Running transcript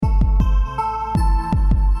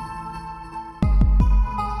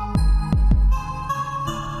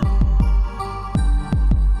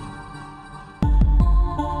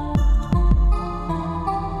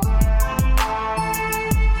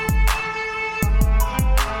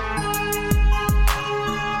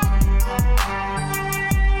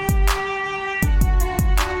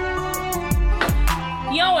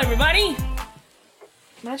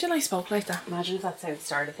Imagine I spoke like that. Imagine if that's how it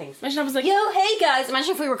started things. Imagine I was like, Yo, hey guys.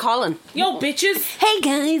 Imagine if we were calling. yo, bitches. Hey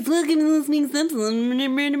guys, welcome to this week's episode.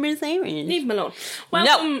 Leave him alone.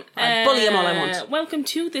 Welcome. I bully him all I want. Welcome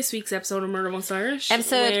to this week's episode of Murder Most Irish.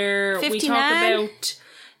 Episode where 59. we talk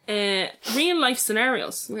about real life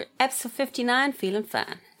scenarios. We're episode 59, feeling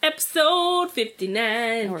fine. Episode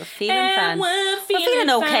 59. We're feeling fine. We're feeling feeling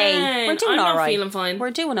okay. fine. We're doing I'm all not right. feeling fine. We're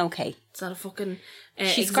doing okay. It's not a fucking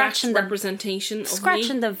She's exact scratching the- representation of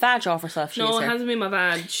Scratching me. the vag off herself. No, it hasn't been my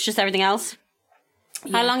vag. Just everything else.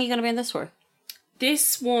 Yeah. How long are you going to be in this for?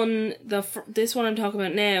 This one, this one I'm talking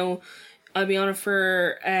about now, I'll be on it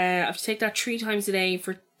for, I have to take that 3 times a day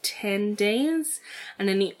for 10 days. And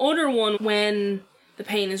then the other one, when the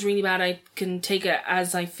pain is really bad, I can take it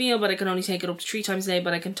as I feel, but I can only take it up to 3 times a day,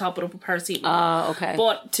 but I can top it up with paracetamol. Okay.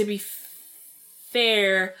 But to be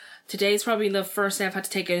fair, today's probably the first day I've had to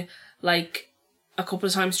take it, like, a couple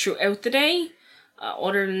of times throughout the day.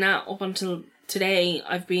 Other than that, up until today,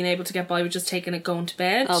 I've been able to get by with just taking it going to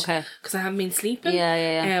bed. Okay. Because I haven't been sleeping.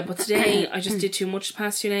 Yeah. But today, I just did too much the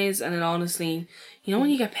past 2 days, and it honestly, you know when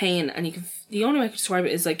you get pain, and you can, the only way I can describe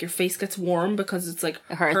it is like your face gets warm because it's like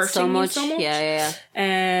It hurts hurting so you much. so much. Yeah.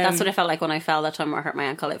 That's what it felt like when I fell that time where I hurt my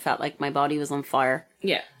ankle. It felt like my body was on fire.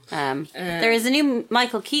 Yeah. There is a new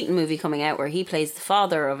Michael Keaton movie coming out where he plays the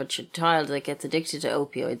father of a child that gets addicted to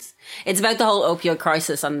opioids. It's about the whole opioid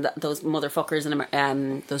crisis and those motherfuckers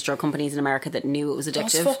in those drug companies in America that knew it was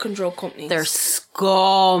addictive. Those fucking drug companies. They're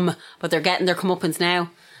scum, but they're getting their comeuppance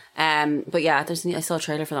now. But yeah, I saw a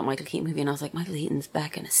trailer for that Michael Keaton movie and I was like, Michael Keaton's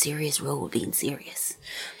back in a serious role, being serious.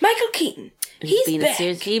 Michael Keaton. He's back.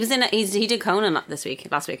 He was in. He did Conan last week.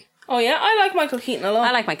 Oh yeah, I like Michael Keaton a lot.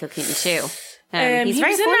 I like Michael Keaton too. He's he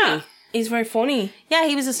very was in funny. that. He's very funny. Yeah,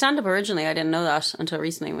 he was a stand-up originally. I didn't know that until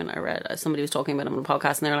recently when I read somebody was talking about him on a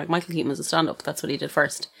podcast and they were like, Michael Keaton was a stand-up. That's what he did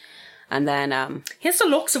first. And then He has the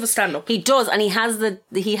looks of a stand-up. he does, and he has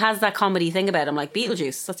that comedy thing about him, like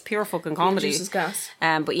Beetlejuice. That's pure fucking comedy. Beetlejuice is gas.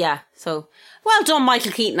 But yeah, so well done,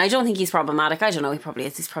 Michael Keaton. I don't think he's problematic. I don't know. He probably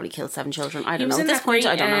is. He's probably killed 7 children. I don't know. At this point,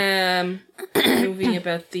 I don't know. Movie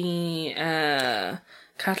about the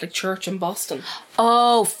Catholic Church in Boston.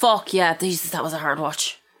 Oh fuck yeah! Jesus, that was a hard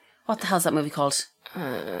watch. What the hell's that movie called?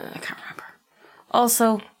 I can't remember.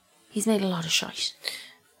 Also, he's made a lot of shite.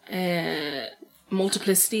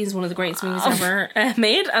 Multiplicity is one of the greatest movies ever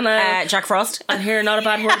made, and Jack Frost. I hear not a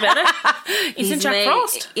bad word about it. He's in Jack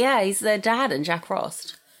Frost. Yeah, he's the dad in Jack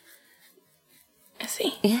Frost. Is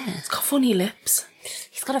he? Yeah. He's got funny lips.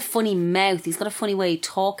 He's got a funny mouth. He's got a funny way of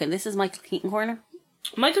talking. This is Michael Keaton Corner.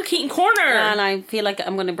 Michael Keaton Corner. And I feel like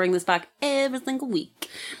I'm going to bring this back every single week.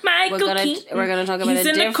 Michael Keaton. We're going to talk about He's a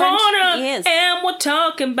in different... the corner. He is. And we're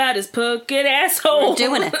talking about his crooked asshole. We're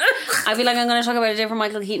doing it. I feel like I'm going to talk about a different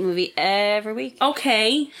Michael Keaton movie every week.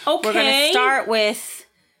 Okay. We're going to start with...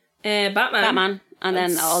 Batman. And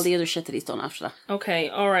then all the other shit that he's done after that.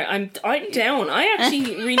 Okay, alright. I'm down. I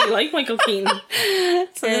actually really like Michael Keaton.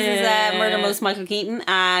 So this is Murder Most Michael Keaton,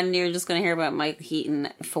 and you're just going to hear about Michael Keaton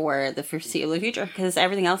for the foreseeable future, because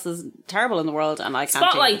everything else is terrible in the world, and I can't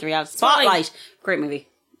take it with reality. Spotlight. Great movie.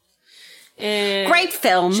 Great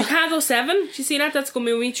film. Chicago 7. Did you see that? That's a good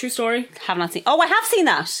movie. True story. Have not seen... Oh, I have seen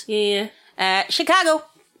that. Yeah. Chicago.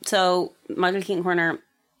 So, Michael Keaton Corner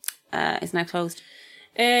is now closed.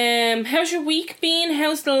 How's your week been?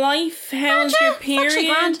 How's the life? How's your period?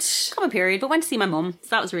 Got my period, but went to see my mum, so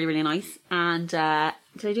that was really, really nice. And did I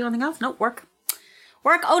do anything else? No, work.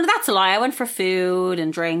 Oh no, that's a lie. I went for food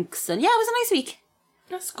and drinks, and yeah, it was a nice week.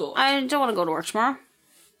 That's good. I don't want to go to work tomorrow.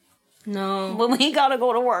 No. But we gotta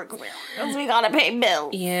go to work because we gotta pay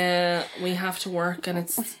bills. Yeah, we have to work, and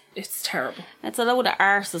it's terrible. It's a load of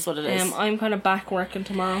arse, is what it is. I'm kind of back working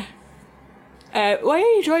tomorrow. Why are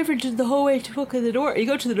you driving the whole way to fucking the north? You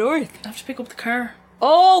go to the north. I have to pick up the car.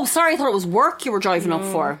 Oh, sorry, I thought it was work you were driving up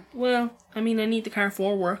for. Well, I mean, I need the car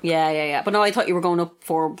for work. Yeah. But no, I thought you were going up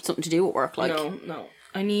for something to do with work. Like, No.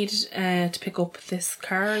 I need to pick up this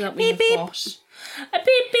car that we Beep, have bought. Beep,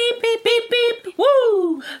 beep, beep, beep, beep.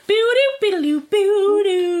 Woo! Boo-doo,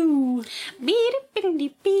 boo-doo.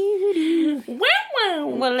 Wow.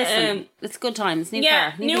 Well, listen, it's good times. New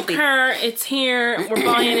car. New car. It's here. We're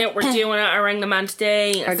buying it. We're doing it. I rang the man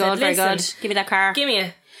today. Very good. Give me that car. Give me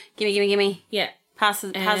it. Gimme. Yeah. Pass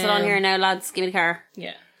it on here now, lads. Give me the car.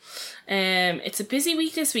 Yeah. It's a busy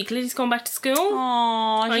week this week. Lily's going back to school.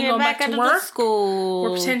 Oh, I'm going back to work. School.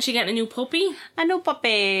 We're potentially getting a new puppy. A new puppy.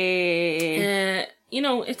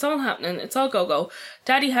 It's all happening. It's all go.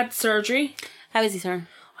 Daddy had surgery. How is he, sir?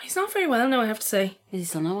 He's not very well now, I have to say. Is he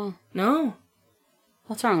still not well? No.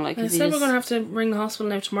 What's wrong? Like, I said we're going to have to ring the hospital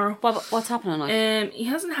now tomorrow. What's happening? Like, he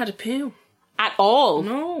hasn't had a poo at all.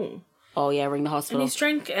 No. Oh yeah, ring the hospital. And he's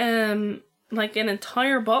drank like an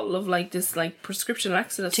entire bottle of like this like prescription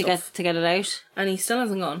laxative stuff to get it out, and he still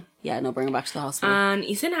hasn't gone. Yeah, no, bring him back to the hospital. And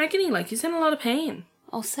he's in agony, like he's in a lot of pain.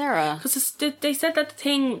 Oh, Sarah, because they said that the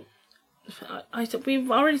thing.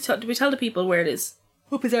 We've already did we tell the people where it is?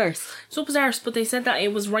 Up his arse. It's up his arse, but they said that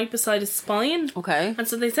it was right beside his spine. Okay. And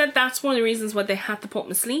so they said that's one of the reasons why they had to put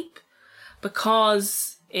him asleep,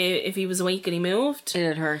 because if he was awake and he moved,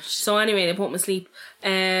 it'd hurt. So anyway, they put him asleep.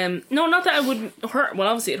 No, not that it would hurt. Well,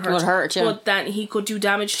 obviously it hurt. It would hurt, yeah. But that he could do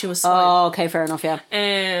damage to his spine. Oh, okay, fair enough,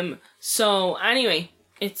 yeah. So anyway,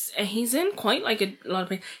 he's in quite like a lot of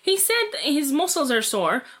pain. He said his muscles are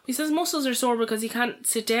sore. He says muscles are sore because he can't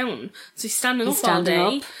sit down, so he's standing up all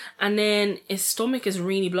day. And then his stomach is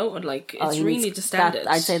really bloated, like it's really distended.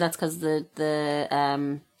 I'd say that's because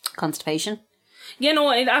the constipation. Yeah,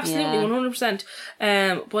 no, absolutely,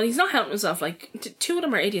 100%. But he's not helping himself. Like, two of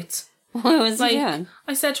them are idiots. What was like, he doing?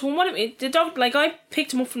 I said to him, the doctor, like, I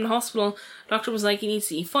picked him up from the hospital. Doctor was like, he needs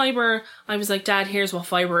to eat fibre. I was like, Dad, here's what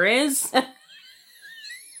fibre is.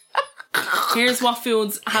 Here's what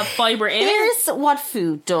foods have fibre in it. Here's what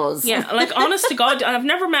food does. Yeah, like, honest to God, I've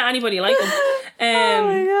never met anybody like him. Oh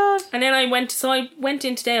my God. And then I went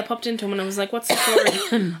in today, I popped into him and I was like, what's the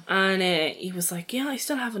story? And he was like, yeah, I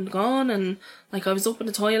still haven't gone. And like, I was up in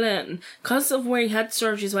the toilet, and because of where he had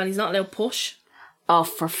surgery as well, he's not allowed to push. Oh,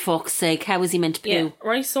 for fuck's sake, how was he meant to poo? Yeah,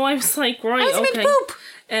 right, so I was like, right, how was he meant to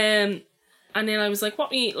poop? And then I was like,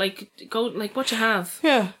 what you, like, go, like, what you have?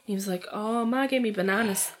 Yeah. He was like, oh, Ma gave me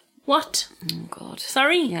bananas. What? Oh, God.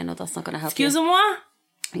 Sorry? Yeah, no, that's not going to help Excuse him, what?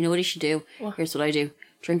 You know what he should do? What? Here's what I do.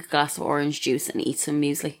 Drink a glass of orange juice and eat some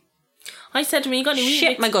muesli. I said to him, you got any Weet-Bix?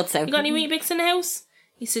 Shit my guts out. You got any Weet-Bix in the house?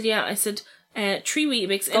 He said, yeah. I said, 3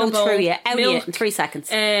 Weet-Bix in Go a bowl. through you. Out milk, you in 3 seconds.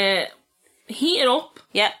 Heat it up.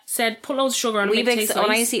 Yeah. Said, put loads of sugar on it. Weet-Bix,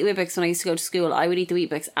 when I used to eat Weet-Bix when I used to go to school, I would eat the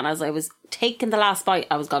Weet-Bix, and as I was taking the last bite,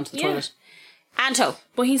 I was gone to the toilet. Anto.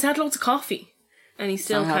 But he's had loads of coffee. And he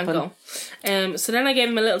still can't go. So then I gave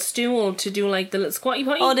him a little stool to do like the little squatty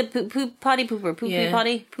potty. Oh, the poop potty pooper. Poopy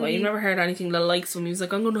potty. Well, you've never heard anything that likes him. He was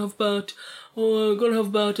like, I'm going to have bat. Oh, I'm going to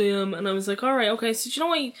have bat, I am. And I was like, alright, okay. So do you know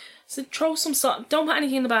what? I said, throw some salt. Don't put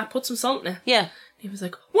anything in the bat. Put some salt in it. Yeah. He was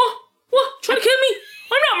like, what? Trying to kill me?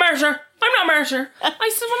 I'm not martyr.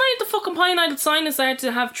 I said, when I had the fucking pineal sinus, I had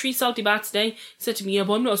to have 3 salty bats a day. He said to me, yeah,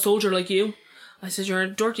 but I'm not a soldier like you. I said, you're a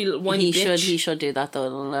dirty little whiny bitch. He should do that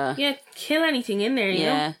though. Yeah, kill anything in there, you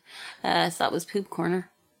know? So that was Poop Corner.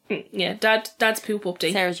 Yeah, Dad's poop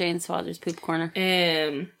update. Sarah Jane's father's Poop Corner.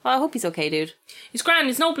 Well, I hope he's okay, dude. He's grand.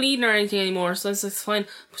 There's no bleeding or anything anymore, so it's fine.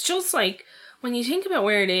 But just like, when you think about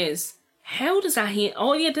where it is, how does that heal?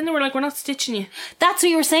 Oh yeah, then they were like, we're not stitching you. That's what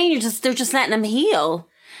you were saying. They're just letting him heal.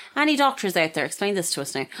 Any doctors out there, explain this to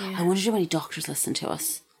us now. Yeah. I wonder if any doctors listen to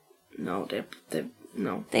us. No,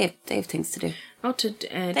 no. They have things to do. Not to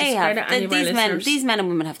discredit any of our listeners. These men and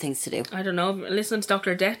women have things to do. I don't know. Listening to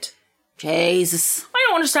Dr. Debt. Jesus. I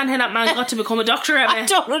don't understand how that man got to become a doctor. I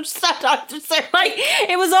don't understand Dr. Sir. Like,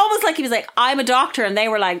 it was almost like he was like, I'm a doctor, and they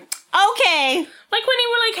were like, okay. Like when he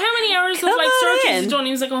were like, how many hours of like surgery he's done?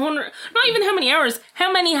 He was like 100. Not even how many hours.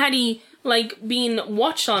 How many had he like been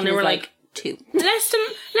watched on? They were like 2. Less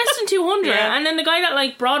than 200. Yeah. And then the guy that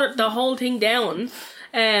like brought the whole thing down,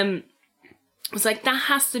 was like, that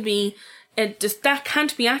has to be, that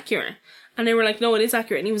can't be accurate. And they were like, no, it is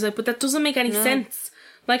accurate. And he was like, but that doesn't make any sense.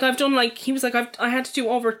 Like, I've done like, he was like, I had to do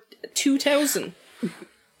over 2,000.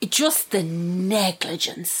 Just the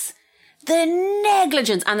negligence.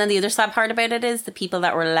 And then the other sad part about it is the people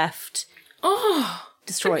that were left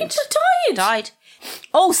destroyed. People died.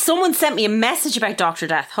 Oh, someone sent me a message about Dr.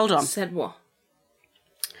 Death. Hold on. Said what?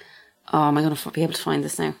 Oh, am I going to be able to find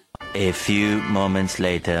this now? A few moments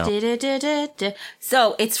later.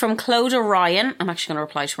 So it's from Clodagh Ryan. I'm actually going to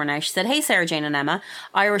reply to her now. She said, hey, Sarah Jane and Emma,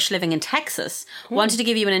 Irish living in Texas. Wanted to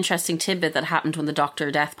give you an interesting tidbit that happened when the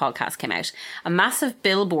Dr. Death podcast came out. A massive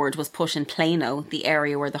billboard was put in Plano, the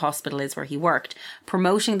area where the hospital is where he worked,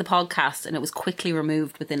 promoting the podcast, and it was quickly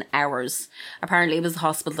removed within hours. Apparently it was the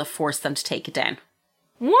hospital that forced them to take it down.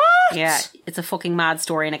 What? Yeah, it's a fucking mad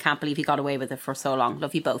story, and I can't believe he got away with it for so long.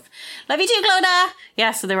 Love you both. Love you too, Clodagh.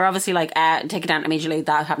 Yeah, so they were obviously like, take it down immediately.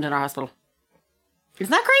 That happened in our hospital.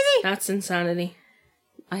 Isn't that crazy? That's insanity.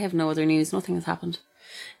 I have no other news. Nothing has happened.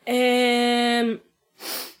 No,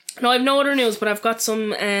 I have no other news, but I've got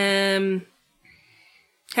some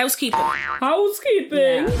housekeeping. Yeah.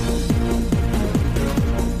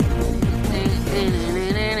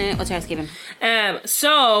 What's housekeeping?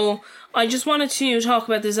 So I just wanted to talk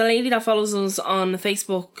about, there's a lady that follows us on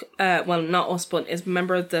Facebook, well, not us, but is a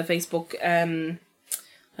member of the Facebook, I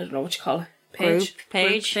don't know what you call it, page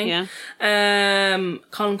thing. Yeah.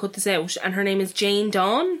 Colin cut this out, and her name is Jane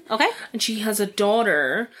Dawn. Okay. And she has a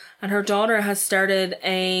daughter, and her daughter has started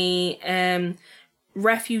a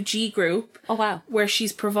refugee group. Oh wow. Where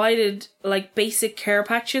she's provided like basic care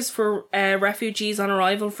packages for refugees on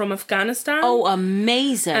arrival from Afghanistan. Oh,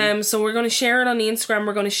 amazing. So we're going to share it on the Instagram,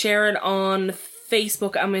 we're going to share it on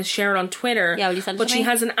Facebook, and we'll share it on Twitter. Yeah, will you send it to me? But she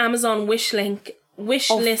has an Amazon wish list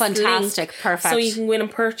fantastic link, perfect, so you can go in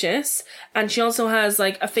and purchase. And she also has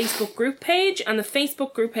like a Facebook group page, and the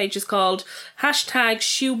Facebook group page is called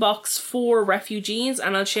 #shoebox4refugees,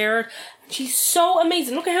 and I'll share it. She's so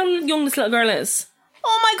amazing. Look at how young this little girl is.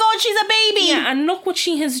 Oh my god, she's a baby. Yeah, and look what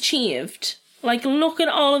she has achieved. Like, look at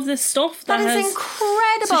all of this stuff that is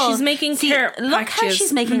incredible. So she's making care look packages. How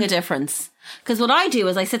she's making a difference. Because what I do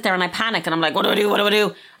is I sit there and I panic and I'm like, what do I do?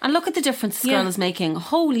 And look at the difference this girl is making.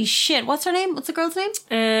 Holy shit. What's her name? What's the girl's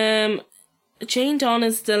name? Jane Dawn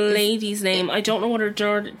is the lady's name. I don't know what her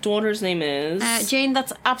daughter's name is. Jane,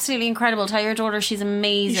 that's absolutely incredible. Tell your daughter she's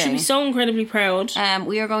amazing. You should be so incredibly proud.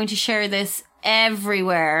 We are going to share this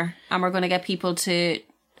everywhere, and we're going to get people to,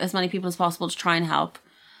 as many people as possible, to try and help.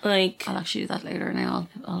 Like, I'll actually do that later now.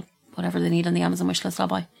 I'll whatever they need on the Amazon wishlist, I'll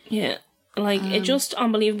buy. Yeah. Like, it's just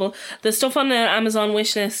unbelievable. The stuff on the Amazon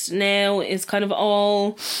wishlist now is kind of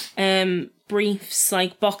all briefs,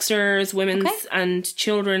 like boxers, women's and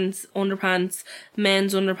children's underpants,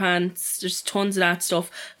 men's underpants. There's tons of that stuff.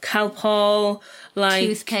 Calpol,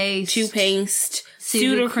 like toothpaste,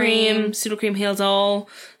 Sudocreme heals all,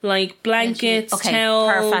 like blankets,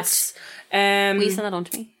 towels. Perfect. Will you send that on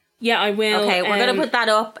to me? Yeah, I will. Okay, we're going to put that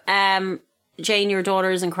up. Jane, your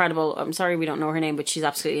daughter is incredible. I'm sorry we don't know her name, but she's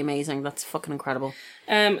absolutely amazing. That's fucking incredible.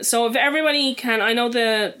 So if everybody can, I know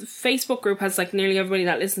the Facebook group has like nearly everybody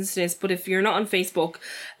that listens to this, but if you're not on Facebook,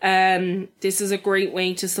 this is a great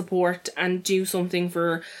way to support and do something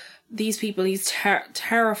for these people. These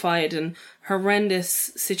terrified and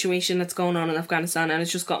horrendous situation that's going on in Afghanistan, and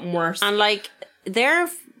it's just gotten worse. And like, they're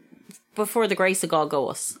before the grace of God go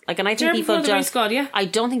us. Like, and I think people don't. I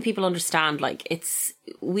don't think people understand. Like,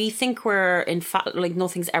 we think we're in fact like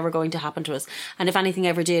nothing's ever going to happen to us, and if anything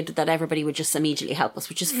ever did, that everybody would just immediately help us,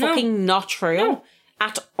 which is fucking not true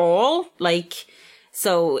at all. Like,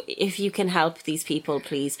 so if you can help these people,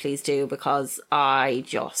 please do, because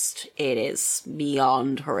it is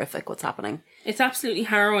beyond horrific what's happening. It's absolutely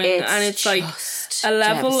harrowing, and it's like a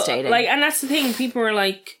level like, and that's the thing. People are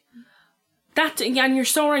like. That, and you're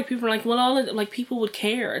so right. People are like, well, all of, like, people would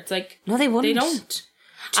care. It's like, no, they wouldn't. They don't.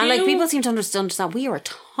 And like, people seem to understand we are a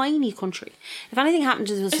tiny country. If anything happened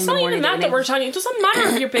to us, it's not even that we're tiny. It doesn't matter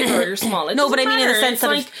if you're big or you're small. No, but I mean in the sense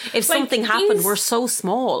that if something happened, we're so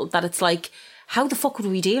small that it's like, how the fuck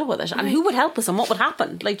would we deal with it? And who would help us? And what would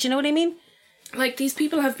happen? Like, do you know what I mean? Like, these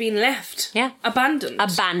people have been left. Yeah. Abandoned.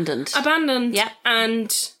 Yeah.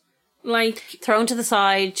 And like, thrown to the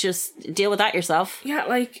side. Just deal with that yourself. Yeah,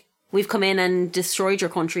 like. We've come in and destroyed your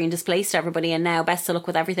country and displaced everybody, and now best of luck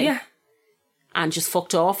with everything. Yeah. And just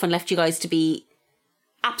fucked off and left you guys to be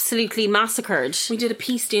absolutely massacred. We did a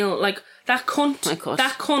peace deal. Like, that cunt. My God.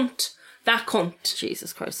 That cunt.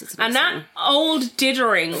 Jesus Christ. It's and that old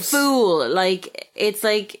dithering. Fool. Like, it's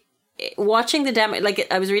like watching the like,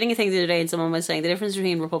 I was reading a thing the other day and someone was saying the difference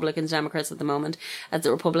between Republicans and Democrats at the moment is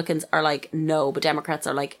that Republicans are like, no, but Democrats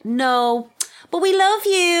are like, no, but we love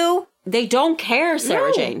you. They don't care,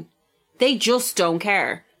 Sarah Jane. They just don't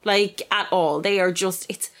care. Like, at all. They are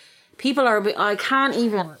just, people are, I can't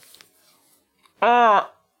even,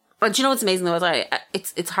 but you know what's amazing though,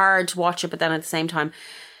 is it's hard to watch it, but then at the same time,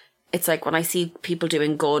 it's like when I see people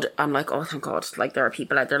doing good, I'm like, oh, thank God. Like, there are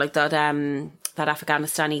people out there like that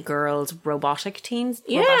Afghanistani girls robotics team.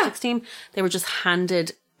 They were just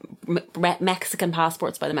handed Mexican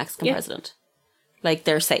passports by the Mexican president. Like,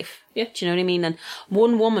 they're safe. Yeah. Do you know what I mean? And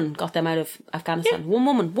one woman got them out of Afghanistan. Yeah. One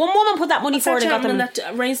woman put that money forward and got them.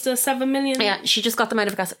 That raised the 7 million. Yeah, she just got them out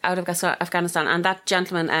of Afghanistan. And that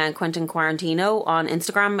gentleman, Quentin Quarantino, on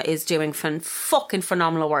Instagram is doing fucking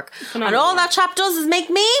phenomenal work. And all that chap does is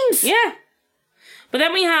make memes. Yeah. But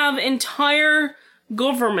then we have entire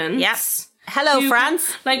governments. Yes. Hello,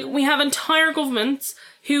 France. Like, we have entire governments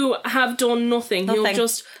who have done nothing. Who have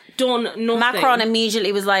just done nothing. Macron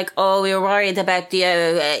immediately was like, oh, we were worried about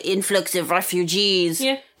the influx of refugees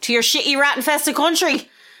to your shitty rat-infested country.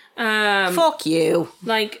 Fuck you.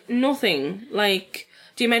 Like, nothing. Like,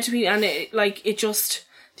 the amount of people, and the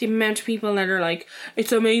amount of people that are like,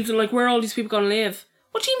 it's amazing, like, where are all these people going to live?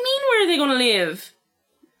 What do you mean, where are they going to live?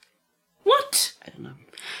 What? I don't know.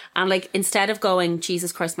 And like, instead of going,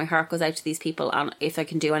 Jesus Christ, my heart goes out to these people, and if I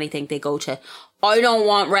can do anything, they go to, I don't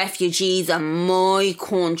want refugees in my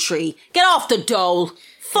country. Get off the dole.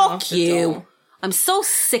 Fuck you. I'm so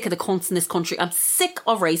sick of the cunts in this country. I'm sick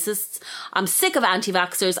of racists. I'm sick of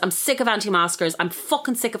anti-vaxxers. I'm sick of anti-maskers. I'm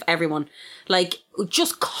fucking sick of everyone. Like,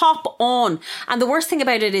 just cop on. And the worst thing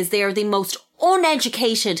about it is they are the most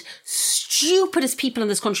uneducated, stupidest people in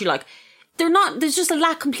this country. Like, they're not, there's just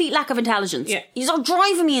a complete lack of intelligence. Yeah. You're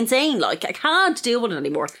driving me insane. Like, I can't deal with it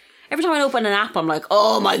anymore. Every time I open an app, I'm like,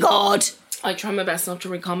 oh my God. I try my best not to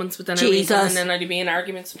read comments, but then I Jesus. read them and then I'd be in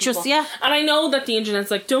arguments with people. And I know that the internet's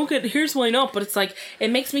like, here's why not, but it's like, it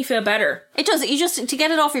makes me feel better. It does. You just, to get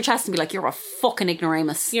it off your chest and be like, you're a fucking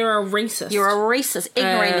ignoramus. You're a racist. You're a racist,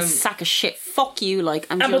 ignoramus sack of shit. Fuck you, like,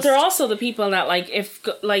 but they're also the people that, like, if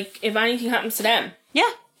anything happens to them. Yeah.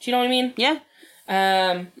 Do you know what I mean? Yeah.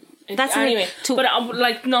 That's anyway. But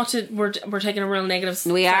like, not to we're taking a real negative.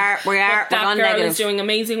 We are. That girl negative. is doing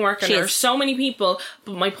amazing work, and there's so many people.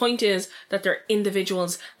 But my point is that they're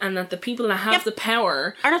individuals, and that the people that have the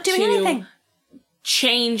power are not doing anything.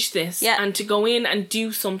 Change this and to go in and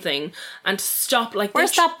do something and to stop. Like,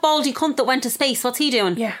 where's that baldy cunt that went to space? What's he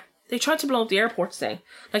doing? Yeah. They tried to blow up the airport today.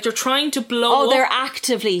 Like, they're trying to blow up... they're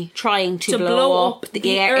actively trying to blow up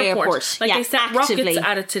the airport. Like, they set rockets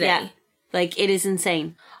at it today. Yeah. Like, it is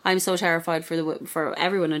insane. I'm so terrified for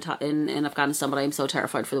everyone in Afghanistan, but I'm so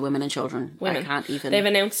terrified for the women and children. I can't even... They've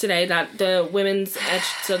announced today that the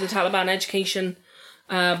so the Taliban Education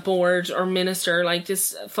Board or Minister, like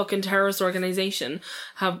this fucking terrorist organisation,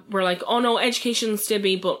 were like, oh no, education will still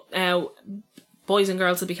be, but boys and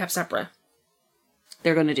girls will be kept separate.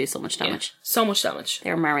 They're going to do so much damage. Yeah, so much damage.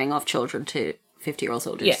 They're marrying off children to 50-year-old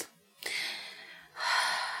soldiers. Yeah.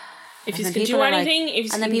 If you can do anything, if you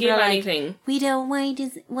can give anything. We don't,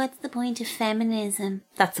 what's the point of feminism?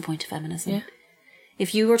 That's the point of feminism. Yeah.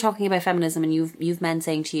 If you were talking about feminism and you've men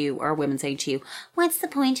saying to you, or women saying to you, what's the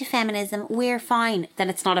point of feminism? We're fine. Then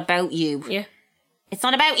it's not about you. Yeah. It's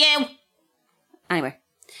not about you. Anyway.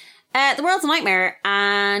 The world's a nightmare,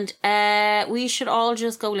 and we should all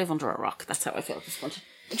just go live under a rock. That's how I feel at this point.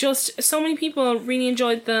 Just, so many people really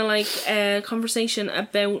enjoyed the, conversation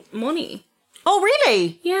about money. Oh,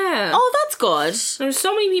 really? Yeah. Oh, that's good. There's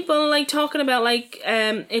so many people, like, talking about, like,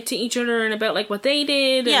 it to each other and about, like, what they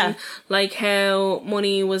did. Yeah. And, like, how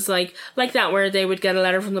money was, like that, where they would get a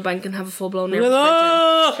letter from the bank and have a full-blown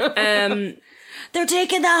nervous breakdown. They're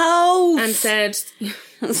taking the house! And said...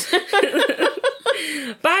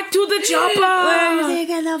 Back to the chopper! We're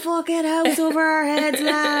taking the fucking house over our heads,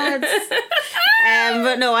 lads.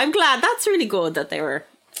 But no, I'm glad. That's really good that they were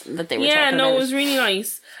talking about it was really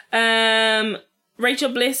nice.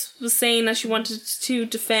 Rachel Bliss was saying that she wanted to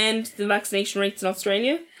defend the vaccination rates in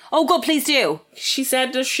Australia. Oh, good, please do. She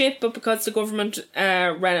said they're shit, but because the government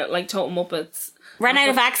ran out like total muppets. Ran out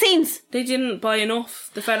of vaccines? They didn't buy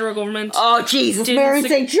enough. The federal government. Oh, Jesus, Mary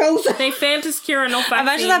St. Joseph. They failed to secure enough vaccines.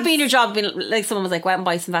 Imagine that being your job, being like someone was like, go out and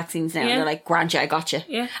buy some vaccines now. Yeah. And they're like, grant you, I got you.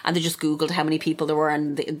 Yeah. And they just Googled how many people there were,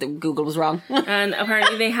 and the Google was wrong. And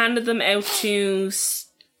apparently they handed them out to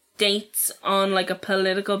states on like a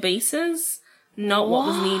political basis. Not what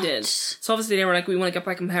was needed. So obviously they were like, we want to get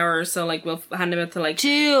back in power, so like we'll hand them out to like...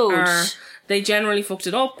 Dude. They generally fucked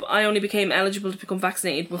it up. I only became eligible to become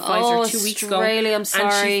vaccinated with Pfizer 2 weeks ago. I'm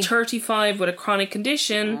sorry. And she's 35 with a chronic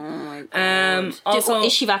condition. Oh my God. Also,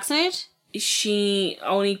 is she vaccinated? She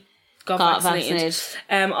only got vaccinated.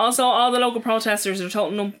 Also, all the local protesters are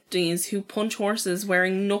total numpties who punch horses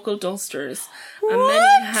wearing knuckle dusters.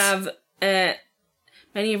 What? And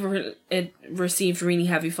many have received really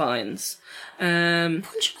heavy fines. And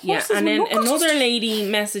then another lady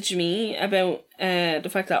messaged me about the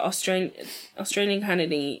fact that Australian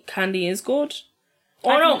candy is good.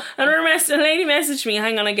 Oh no, another lady messaged me.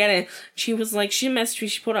 Hang on, I get it. She was like, she messaged me.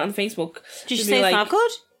 She put it on Facebook. Did she say it's not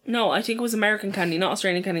good? No, I think it was American candy, not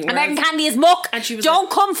Australian candy. American candy is muck. And she was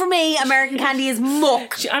don't come for me. American candy is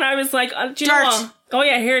muck. And I was like, do you know what? Oh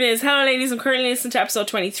yeah, here it is. Hello, ladies. I'm currently listening to episode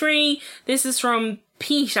 23. This is from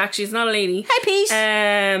Pete. Actually, it's not a lady. Hi, Pete.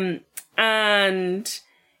 And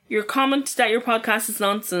your comment that your podcast is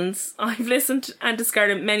nonsense. I've listened and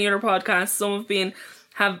discarded many other podcasts.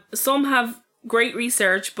 Some have great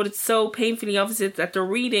research, but it's so painfully opposite that they're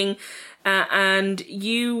reading, and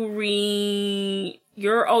your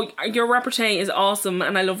repertoire is awesome,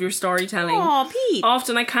 and I love your storytelling. Oh, Pete.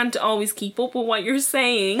 Often I can't always keep up with what you're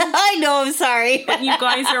saying. I know, I'm sorry. But you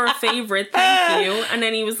guys are a favourite, thank you. And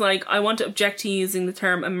then he was like, I want to object to using the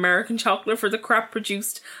term American chocolate for the crap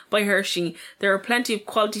produced by Hershey. There are plenty of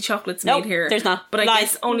quality chocolates made here. There's not. But I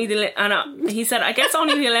guess only he said, I guess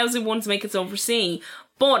only the lousy ones make it overseas.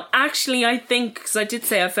 But actually, I think, because I did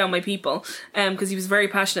say I found my people, because he was very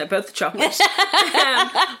passionate about the chocolate.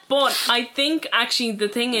 But I think actually the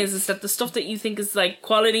thing is that the stuff that you think is like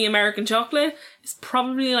quality American chocolate is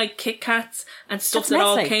probably like Kit Kats and stuff that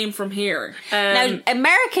all came from here. Now,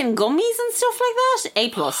 American gummies and stuff like that,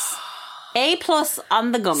 A+. A+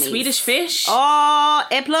 on the gummies. Swedish Fish. Oh,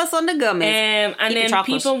 A+ on the gummies. And then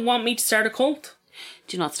people want me to start a cult.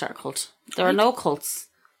 Do not start a cult. There are no cults.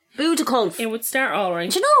 Boo to cults. It would start all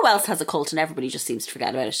right. Do you know who else has a cult and everybody just seems to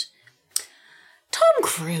forget about it? Tom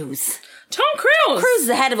Cruise. Tom Cruise! Cruise is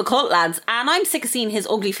the head of a cult, lads. And I'm sick of seeing his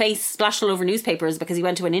ugly face splashed all over newspapers because he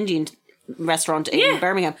went to an Indian restaurant in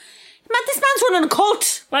Birmingham. Man, this man's running a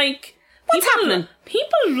cult. Like, what's happening?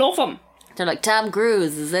 People love him. They're like, Tom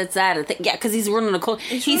Cruise, is it sad? Yeah, because he's running a cult.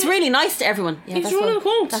 He's really nice to everyone. Yeah, he's running a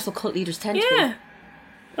cult. That's what cult leaders tend to be. Yeah.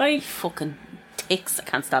 Like, fucking ticks. I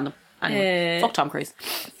can't stand him. Anyway, fuck Tom Cruise.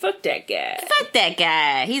 Fuck that guy. Fuck that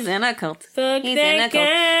guy. He's in a cult. He's in a cult.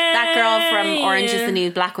 That girl from Orange is the New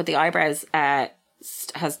Black with the eyebrows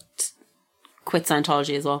has quit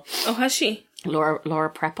Scientology as well. Oh, has she? Laura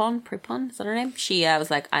Prepon, is that her name? She was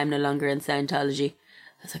like, I'm no longer in Scientology.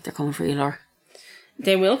 I was like, they're coming for you, Laura.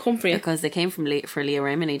 They will come for you. Because they came for Leah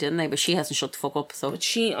Remini, didn't they? But she hasn't shut the fuck up, so... But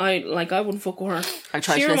I wouldn't fuck with her.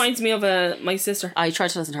 She reminds me of my sister. I tried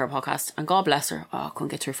to listen to her podcast, and God bless her. Oh, I couldn't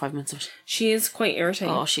get through 5 minutes of it. She is quite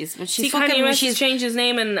irritating. Oh, she's See, fucking... Kanye West has changed his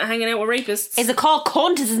name and hanging out with rapists. Is it called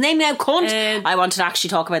Cunt? Is his name now Cunt? I wanted to actually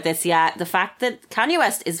talk about this, yeah. The fact that Kanye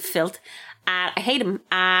West is filth, and I hate him,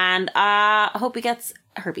 and I hope he gets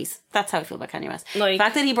herpes. That's how I feel about Kanye West. Like, the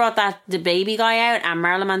fact that he brought the baby guy out and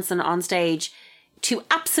Marilyn Manson on stage to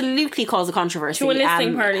absolutely cause a controversy. To a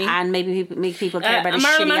listening party. And maybe make people care about his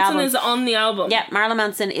Marilyn shitty Manson album. is on the album. Yeah, Marilyn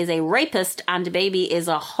Manson is a rapist and DaBaby is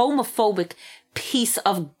a homophobic piece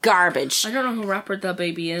of garbage. I don't know who rapper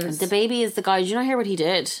DaBaby is. DaBaby is the guy. Did you not hear what he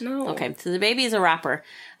did? No. Okay, so DaBaby is a rapper.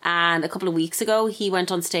 And a couple of weeks ago, he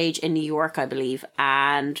went on stage in New York, I believe,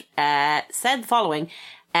 and said the following.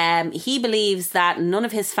 He believes that none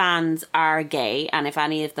of his fans are gay, and if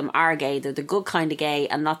any of them are gay, they're the good kind of gay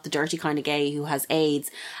and not the dirty kind of gay who has AIDS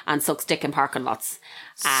and sucks dick in parking lots.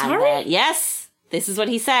 Sorry? And, yes, this is what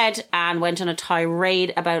he said, and went on a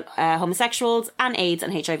tirade about homosexuals and AIDS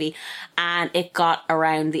and HIV, and it got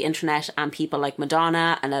around the internet, and people like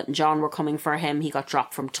Madonna and Elton John were coming for him. He got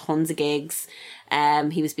dropped from tons of gigs.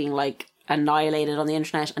 He was being like annihilated on the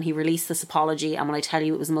internet, and he released this apology, and when I tell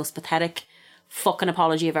you it was the most pathetic fucking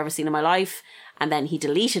apology I've ever seen in my life. And then he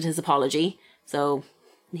deleted his apology, so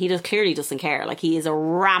he clearly doesn't care. Like, he is a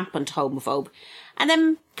rampant homophobe. And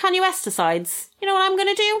then Kanye West decides, you know what I'm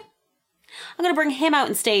gonna do? I'm gonna bring him out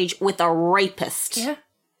on stage with a rapist. Yeah.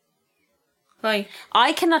 Like,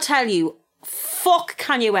 I cannot tell you, fuck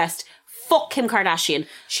Kanye West, fuck Kim Kardashian.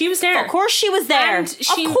 She was there. Of course she was there. Of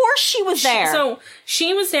course she was there. So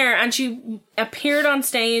she was there, and she appeared on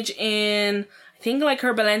stage in, I think, like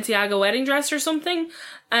her Balenciaga wedding dress or something.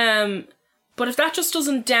 But if that just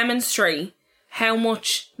doesn't demonstrate how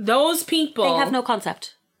much those people... They have no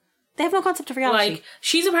concept. They have no concept of reality. Like,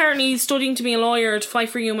 she's apparently studying to be a lawyer to fight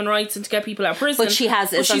for human rights and to get people out of prison. But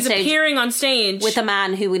she's appearing on stage with a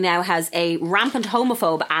man who now has a rampant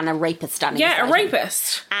homophobe and a rapist standing beside him. Yeah, a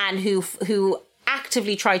rapist. And who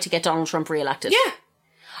actively tried to get Donald Trump re-elected. Yeah.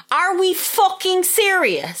 Are we fucking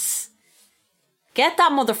serious? Get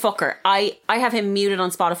that motherfucker. I have him muted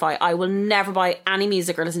on Spotify. I will never buy any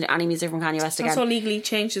music or listen to any music from Kanye West again. Also legally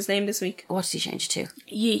changed his name this week. What did he change to?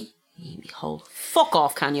 Yee. Hole. Fuck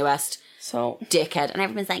off, Kanye West. So dickhead. And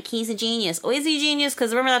everyone's like, he's a genius. Oh, is he a genius?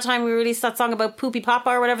 Because remember that time we released that song about Poopy Papa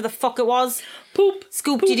or whatever the fuck it was? Poop.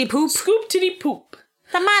 Scoop diddy poop. Scoop diddy poop.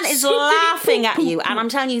 The man is laughing at you. And I'm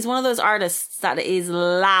telling you, he's one of those artists that is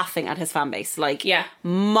laughing at his fan base. Like,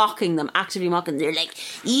 mocking them, actively mocking them. They're like,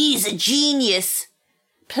 he's a genius.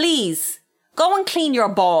 Please, go and clean your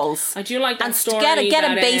balls. I do like that and story. Get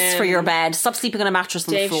a base for your bed. Stop sleeping on a mattress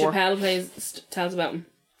on the floor. Dave Chappelle tells about him.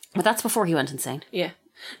 But that's before he went insane. Yeah.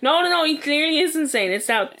 No, he clearly is insane. It's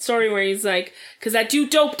that story where he's like, because I do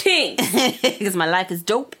dope things. Because my life is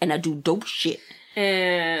dope and I do dope shit.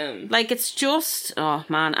 Like, it's just, oh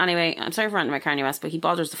man. Anyway, I'm sorry for ranting about Kanye West, but he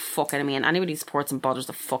bothers the fuck out of me, and anybody who supports him bothers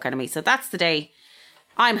the fuck out of me. So that's the day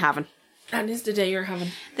I'm having. And this is the day you're having.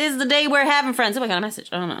 This is the day we're having, friends. Oh, I got a message.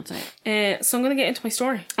 I don't know. So I'm going to get into my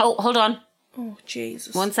story. Oh, hold on. Oh,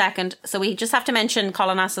 Jesus. 1 second. So we just have to mention,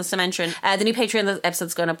 Colin asked us to mention, the new Patreon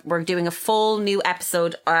episode's going up. We're doing a full new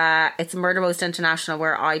episode. It's Murder Most International,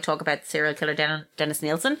 where I talk about serial killer Dennis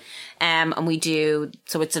Nielsen. And we do,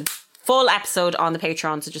 so it's a full episode on the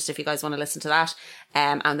Patreon, so just if you guys want to listen to that.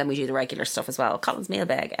 And then we do the regular stuff as well. Colin's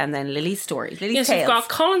mailbag and then Lily's story. Lily's tales. We've got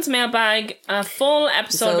Colin's mailbag, a full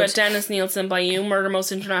episode about Dennis Nielsen by you, Murder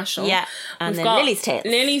Most International. Yeah, and we've then Lily's tales.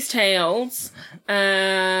 Lily's tales.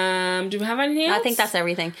 Do we have anything else? I think that's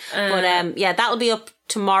everything. But yeah, that'll be up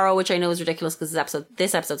tomorrow, which I know is ridiculous because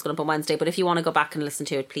this episode's going up on Wednesday. But if you want to go back and listen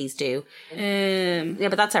to it, please do. Yeah,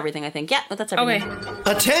 but that's everything, I think. Yeah, but that's everything.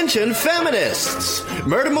 Okay. Attention feminists!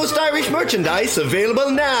 Murder Most Irish merchandise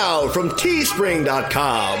available now from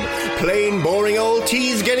Teespring.com. Plain boring old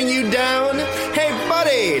teas getting you down? Hey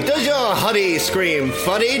buddy, does your huddy scream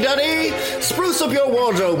fuddy-duddy? Spruce up your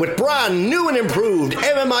wardrobe with brand new and improved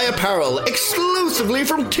MMI apparel exclusively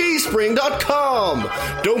from Teespring.com.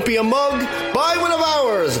 Don't be a mug, buy one of ours.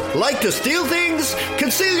 Like to steal things?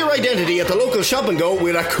 Conceal your identity at the local shop and go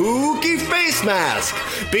with a kooky face mask.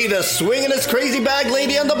 Be the swingin'est crazy bag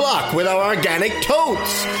lady on the block with our organic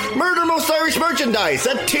totes. Murder Most Irish merchandise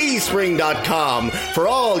at Teespring.com for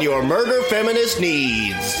all your murder feminist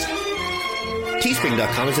needs.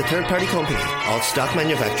 Teespring.com is a third-party company. All stock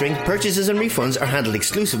manufacturing, purchases and refunds are handled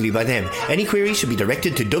exclusively by them. Any queries should be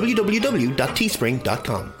directed to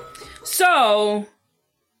www.teespring.com. So,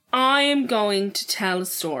 I am going to tell a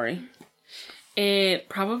story. I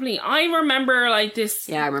remember like this.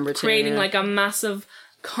 Yeah, I remember too. Creating like a massive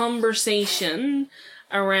conversation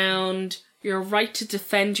around your right to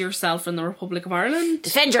defend yourself in the Republic of Ireland.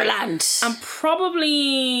 Defend your land. And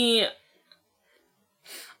probably,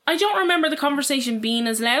 I don't remember the conversation being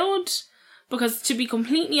as loud because, to be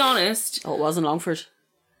completely honest, it was in Longford.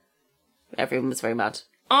 Everyone was very mad.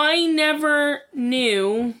 I never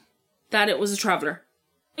knew that it was a traveller.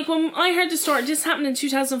 Like, when I heard the story, this happened in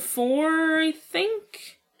 2004, I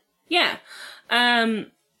think. Yeah. Was it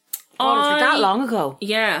that long ago?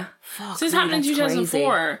 Yeah. Fuck, so this happened in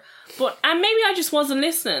 2004. Crazy. And maybe I just wasn't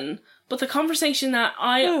listening. But the conversation that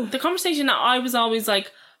I was always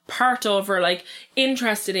like part of or like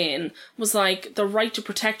interested in was like the right to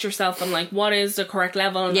protect yourself and like what is the correct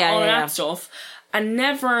level and all that stuff. And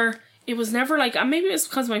it was never like, and maybe it was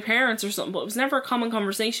because of my parents or something, but it was never a common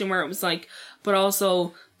conversation where it was like, but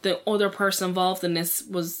also the other person involved in this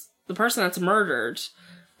was the person that's murdered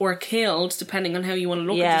or killed, depending on how you want to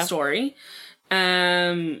look at the story,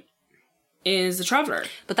 is a traveller.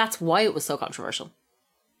 But that's why it was so controversial.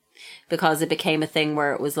 Because it became a thing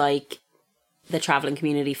where it was like the travelling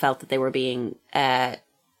community felt that they were being, there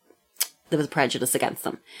was prejudice against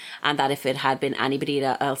them. And that if it had been anybody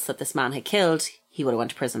else that this man had killed, he would have went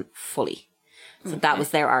to prison fully. So that was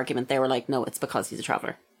their argument. They were like, no, it's because he's a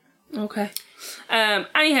traveller. Okay.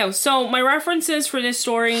 Anyhow, so my references for this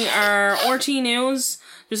story are RT News.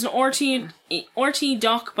 There's an RT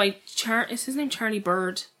doc by is his name Charlie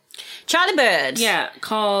Bird? Charlie Bird. Yeah,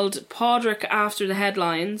 called Padraig After the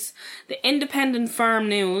Headlines. The Independent Farm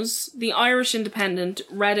News, the Irish Independent,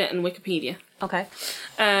 Reddit and Wikipedia. Okay.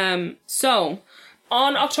 So,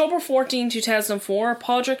 on October 14, 2004,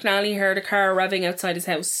 Padraig Nally heard a car revving outside his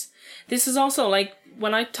house. This is also like,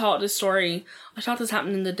 when I thought this story, I thought this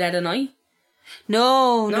happened in the dead of night.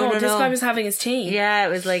 No. This guy was having his tea. Yeah, it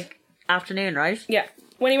was like afternoon, right? Yeah.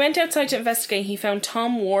 When he went outside to investigate, he found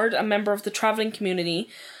Tom Ward, a member of the travelling community,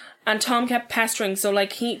 and Tom kept pestering. So,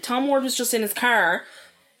 like, Tom Ward was just in his car,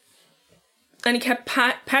 and he kept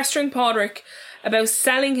pestering Padraig about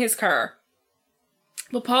selling his car.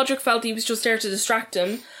 But Padraig felt he was just there to distract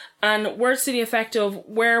him, and words to the effect of,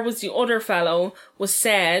 "Where was the other fellow?" was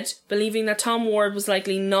said, believing that Tom Ward was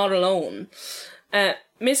likely not alone.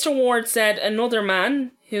 Mr. Ward said another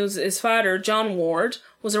man, who's his father, John Ward,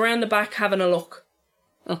 was around the back having a look.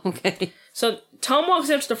 Okay. So Tom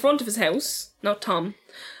walks out to the front of his house. Not Tom.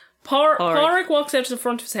 Padraig walks out to the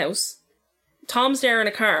front of his house. Tom's there in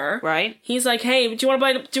a car. Right. He's like, "Hey, do you want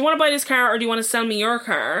to buy this car or do you want to sell me your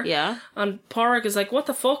car?" Yeah. And Padraig is like, "What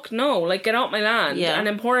the fuck? No, like, get out my land." Yeah. And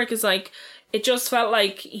then Padraig is like, it just felt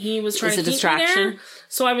like he was trying to keep distraction. me there.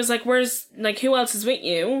 So I was like, "Where's, like, who else is with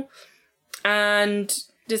you?" And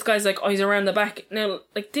this guy's like, "Oh, he's around the back." Now,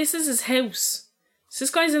 like, this is his house. So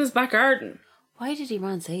this guy's in his back garden. Why did he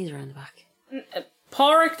run and say he's around the back?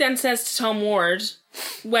 Padraig then says to Tom Ward,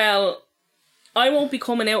 "Well, I won't be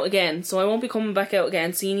coming out again, so I won't be coming back out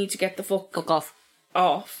again, so you need to get the fuck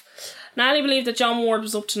off. Nally believed that John Ward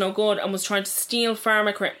was up to no good and was trying to steal farm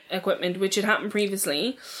equipment, which had happened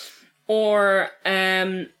previously, or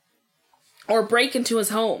break into his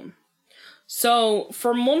home. So,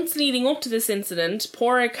 for months leading up to this incident,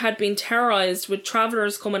 Padraig had been terrorised with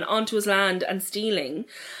travellers coming onto his land and stealing.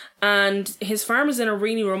 And his farm is in a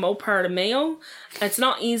really remote part of Mayo. It's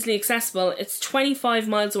not easily accessible. It's 25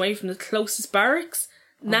 miles away from the closest barracks.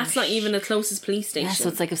 And that's not even the closest police station. Yeah, so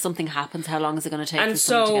it's like if something happens, how long is it going to take for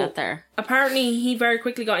someone to get there? Apparently he very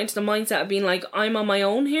quickly got into the mindset of being like, I'm on my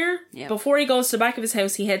own here. Yeah. Before he goes to the back of his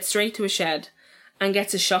house, he heads straight to a shed and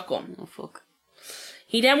gets his shotgun. Oh, fuck.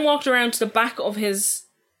 He then walked around to the back of his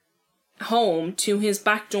home to his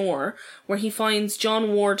back door, where he finds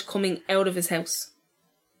John Ward coming out of his house.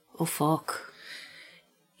 Oh, fuck.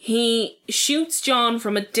 He shoots John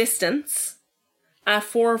from a distance at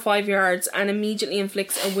 4 or 5 yards and immediately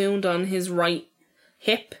inflicts a wound on his right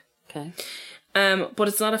hip. Okay. But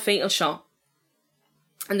it's not a fatal shot.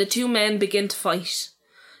 And the two men begin to fight.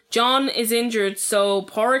 John is injured, so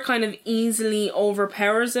Porrick kind of easily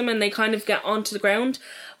overpowers him and they kind of get onto the ground.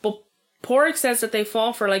 But Porrick says that they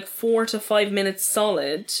fought for like 4 to 5 minutes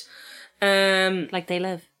solid. Like they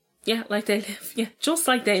live. Yeah, like they live. Yeah, just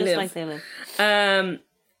like they live. Just like they live.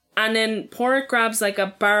 And then Porrick grabs like a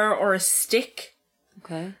bar or a stick.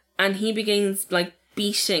 Okay. And he begins like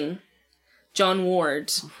beating John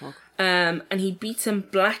Ward. Oh, fuck. And he beats him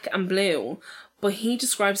black and blue. But he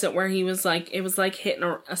describes it where he was like, it was like hitting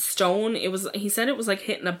a stone. He said it was like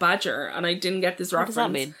hitting a badger, and I didn't get this reference. What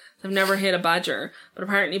does that mean? I've never hit a badger, but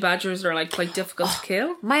apparently badgers are like quite difficult to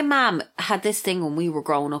kill. My mum had this thing when we were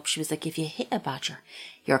growing up. She was like, if you hit a badger,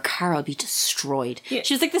 your car will be destroyed. Yeah.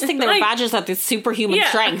 She was like, this thing that like, badgers have this superhuman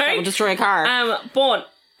strength that will destroy a car. But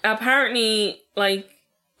apparently, like,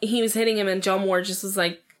 he was hitting him and John Ward just was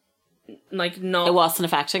like no. It wasn't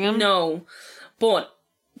affecting him? No. But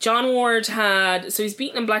John Ward so he's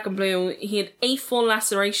beaten in black and blue. He had 8 full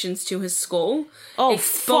lacerations to his skull,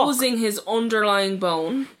 exposing his underlying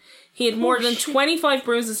bone. He had more than 25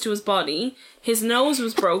 bruises to his body. His nose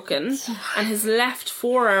was broken, and his left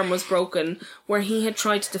forearm was broken, where he had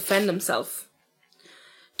tried to defend himself.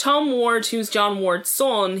 Tom Ward, who's John Ward's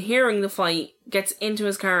son, hearing the fight, gets into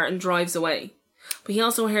his car and drives away. But he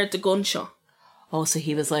also heard the gunshot. Oh, so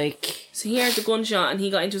he was like... So he heard the gunshot, and he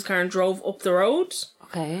got into his car and drove up the road.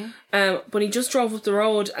 Okay. But he just drove up the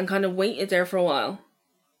road and kind of waited there for a while.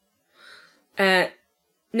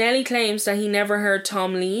 Nelly claims that he never heard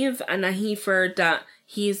Tom leave, and that he heard that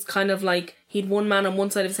he's kind of like, he'd one man on one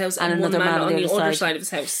side of his house and one man on the other side of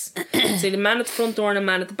his house. So he had a man at the front door and a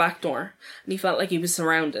man at the back door, and he felt like he was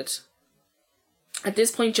surrounded. At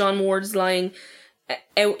this point, John Ward is lying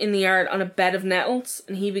out in the yard on a bed of nettles,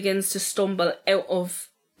 and he begins to stumble out of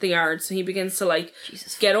the yard. So he begins to like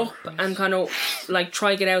get up and kind of like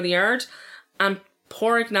try get out of the yard, and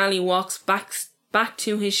Porrick Nally walks back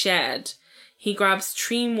to his shed. He grabs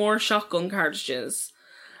 3 more shotgun cartridges,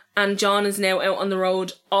 and John is now out on the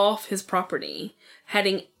road off his property,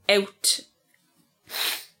 heading out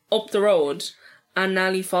up the road, and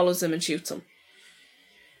Nally follows him and shoots him.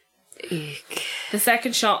 Eek. The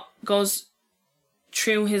second shot goes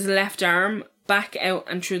through his left arm, back out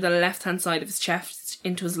and through the left-hand side of his chest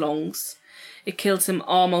into his lungs. It kills him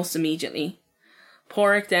almost immediately.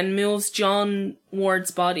 Porrick then moves John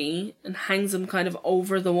Ward's body and hangs him kind of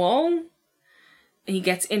over the wall. He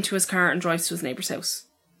gets into his car and drives to his neighbour's house.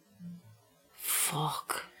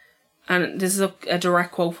 Fuck. And this is a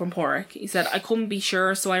direct quote from Porrick. He said, I couldn't be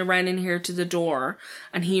sure, so I ran in here to the door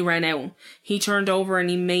and he ran out. He turned over and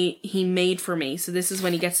he made for me. So this is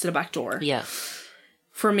when he gets to the back door. Yeah.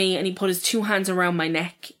 For me, and he put his 2 hands around my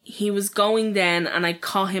neck. He was going then, and I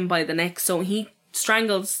caught him by the neck. So he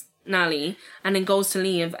strangles Nally and then goes to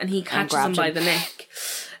leave, and he catches him by the neck.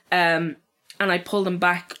 And I pulled him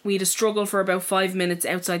back. We had a struggle for about 5 minutes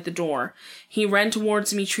outside the door. He ran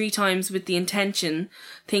towards me 3 times with the intention,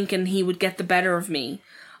 thinking he would get the better of me.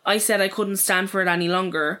 I said I couldn't stand for it any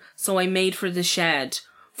longer, so I made for the shed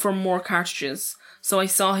for more cartridges. So I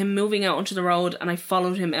saw him moving out onto the road, and I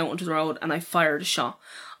followed him out onto the road, and I fired a shot.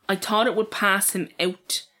 I thought it would pass him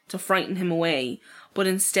out to frighten him away, but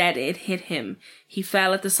instead it hit him. He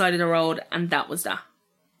fell at the side of the road, and that was that.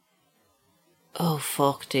 Oh,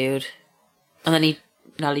 fuck, dude. And then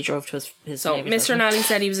Nally drove to his So Mr. Nally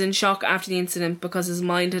said he was in shock after the incident because his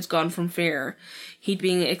mind had gone from fear. He'd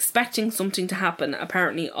been expecting something to happen,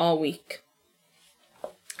 apparently, all week.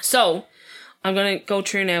 So, I'm going to go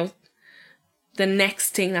through now the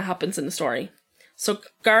next thing that happens in the story. So,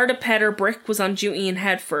 Garda Petter Brick was on duty in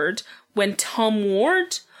Headford when Tom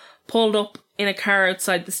Ward pulled up in a car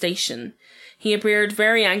outside the station. He appeared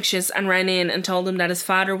very anxious and ran in and told him that his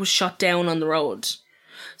father was shot down on the road.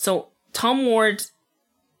 So, Tom Ward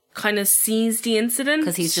kind of sees the incident.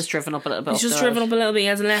 Because he's just driven up a little bit. He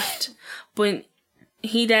hasn't left. But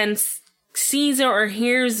he then sees it or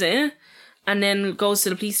hears it and then goes to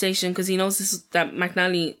the police station because he knows that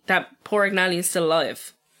Porrick Nally is still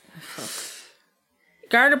alive.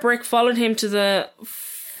 Garda Brick followed him to the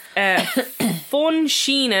Fun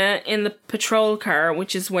Sheena in the patrol car,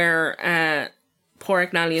 which is where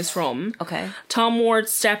Porrick Nally is from. Okay. Tom Ward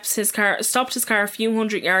stopped his car a few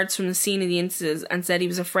hundred yards from the scene of the incident and said he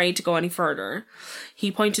was afraid to go any further.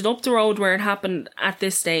 He pointed up the road where it happened at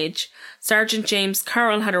this stage. Sergeant James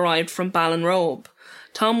Carroll had arrived from Ballinrobe.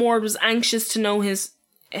 Tom Ward was anxious to know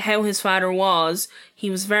how his father was. He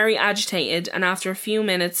was very agitated, and after a few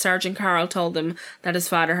minutes, Sergeant Carroll told him that his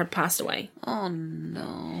father had passed away. Oh,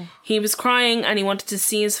 no. He was crying and he wanted to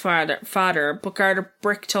see his father, but Garda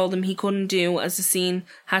Brick told him he couldn't do as the scene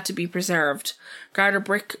had to be preserved. Garda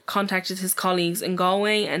Brick contacted his colleagues in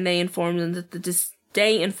Galway, and they informed him that the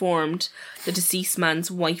deceased man's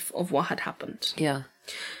wife of what had happened. Yeah.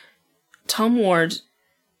 John Ward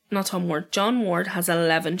has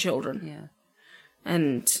 11 children. Yeah.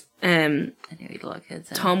 And I knew he'd a lot of kids.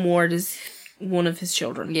 Tom Ward is one of his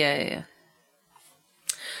children. Yeah.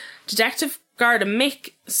 Detective Garda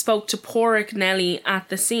Mick spoke to Porrick Nelly at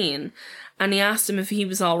the scene, and he asked him if he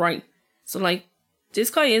was all right. So, like,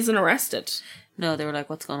 this guy isn't arrested. No, they were like,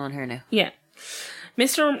 what's going on here now? Yeah.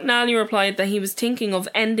 Mr. Nally replied that he was thinking of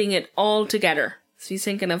ending it altogether. So he's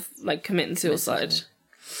thinking of, like, committing suicide.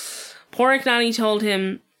 Porrick Nally told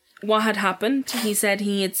him what had happened. He said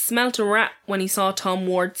he had smelt a rat when he saw Tom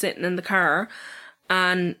Ward sitting in the car,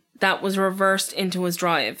 and that was reversed into his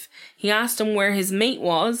drive. He asked him where his mate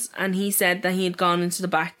was, and he said that he had gone into the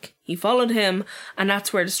back. He followed him, and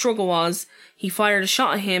that's where the struggle was. He fired a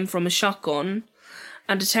shot at him from a shotgun,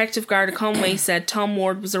 and Detective Garda Conway said Tom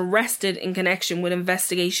Ward was arrested in connection with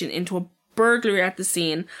investigation into a burglary at the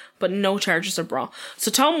scene, but no charges are brought.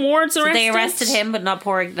 So Tom Ward's arrested. So they arrested him, but not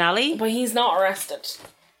Porrick Nally? But he's not arrested.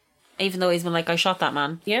 Even though he's been like, I shot that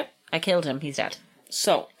man. Yep. I killed him. He's dead.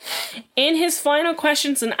 So, in his final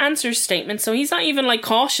questions and answers statement, so he's not even, like,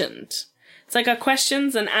 cautioned. It's like a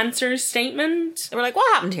questions and answers statement. They were like,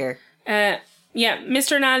 what happened here? Yeah,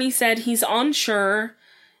 Mr. Nally said he's unsure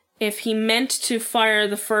if he meant to fire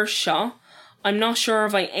the first shot. I'm not sure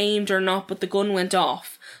if I aimed or not, but the gun went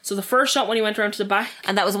off. So the first shot when he went around to the back.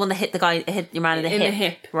 And that was the one that hit your man in the hip. In the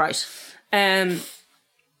hip. Right.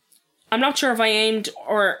 I'm not sure if I aimed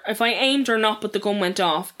or not, but the gun went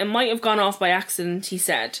off. It might have gone off by accident, he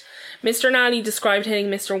said. Mr. Nally described hitting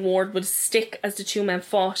Mr. Ward with a stick as the two men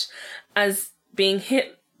fought as being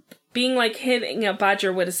like hitting a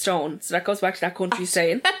badger with a stone. So that goes back to that country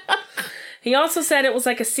saying. He also said it was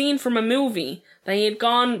like a scene from a movie, that he had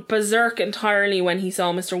gone berserk entirely when he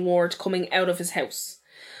saw Mr. Ward coming out of his house.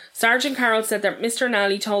 Sergeant Carroll said that Mr.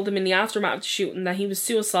 Nally told him in the aftermath of the shooting that he was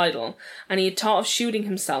suicidal and he had thought of shooting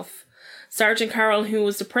himself. Sergeant Carroll, who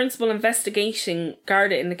was the principal investigating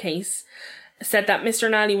Garda in the case, said that Mr.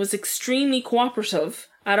 Nally was extremely cooperative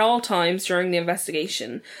at all times during the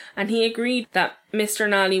investigation, and he agreed that Mr.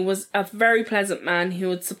 Nally was a very pleasant man who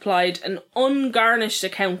had supplied an ungarnished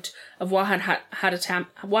account of what had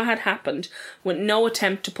happened, with no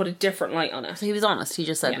attempt to put a different light on it. So he was honest. He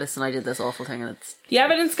just said, "Listen, I did this awful thing," and it's the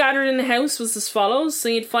evidence gathered in the house was as follows. So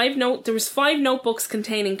he had there was 5 notebooks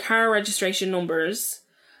containing car registration numbers.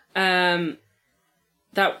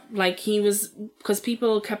 That, like, he was, because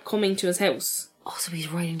people kept coming to his house. Oh, so he's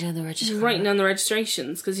writing down the registration. He's writing down the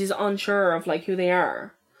registrations because he's unsure of, like, who they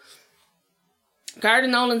are. Garda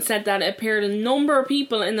Nolan said that it appeared a number of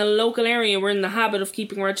people in the local area were in the habit of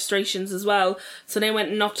keeping registrations as well. So they went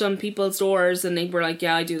and knocked on people's doors and they were like,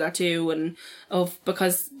 yeah, I do that too. And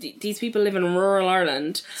because these people live in rural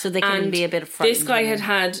Ireland. So they can be a bit frightened. This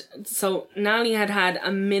guy so Nally had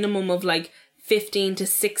a minimum of like 15 to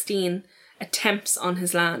 16 attempts on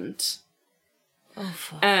his land. Oh,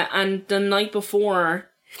 fuck. And the night before,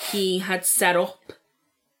 he had set up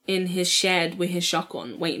in his shed with his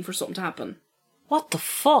shotgun, waiting for something to happen. What the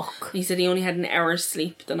fuck? He said he only had an hour's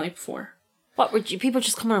sleep the night before. What, were people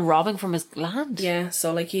just coming and robbing from his land? Yeah,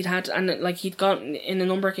 so like he'd gone in a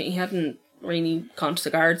number, he hadn't really gone to the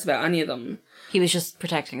guards about any of them. He was just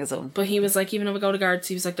protecting his own. But he was like, even if we go to guards,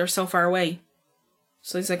 he was like, they're so far away.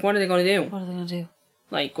 So he's like, what are they going to do? What are they going to do?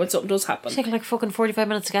 Like, when something does happen. It's taking like fucking 45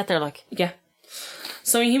 minutes to get there, like. Yeah.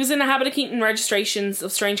 So he was in the habit of keeping registrations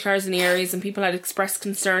of strange cars in the areas, and people had expressed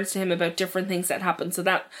concerns to him about different things that happened. So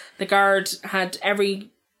that the guard had every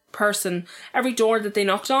door that they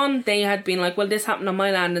knocked on, they had been like, well, this happened on my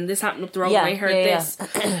land and this happened up the road and I heard this.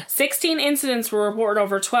 16 incidents were reported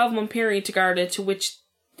over a 12-month period to Garda, to which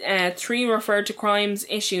 3 referred to crimes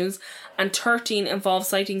issues and 13 involved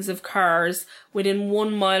sightings of cars within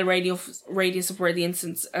 1 mile radius of where the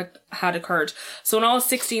incidents had occurred. So in all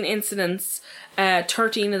 16 incidents,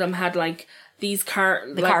 13 of them had like these car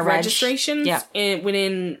registrations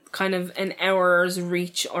within kind of an hour's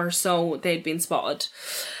reach or so they'd been spotted.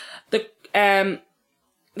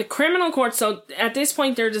 the criminal court, so at this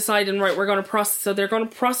point they're deciding, right, we're going to so they're going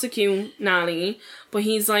to prosecute Nally, but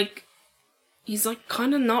he's like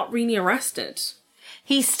kind of not really arrested.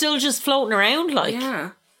 He's still just floating around, like.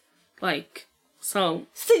 Yeah. Like, so.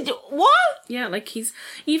 What? Yeah, like he's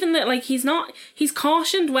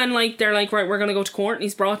cautioned when, like, they're like, right, we're going to go to court, and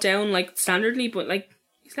he's brought down, like, standardly, but, like,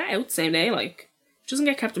 he's let out the same day, like. He doesn't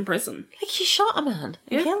get kept in prison. Like, he shot a man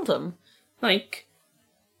and killed him. Like.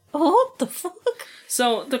 What the fuck?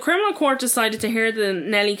 So, the criminal court decided to hear the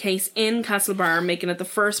Nelly case in Castlebar, making it the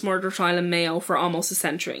first murder trial in Mayo for almost a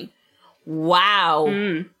century. Wow.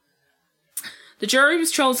 The jury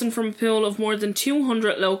was chosen from a pool of more than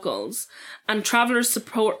 200 locals, and travellers'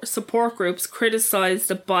 support groups criticised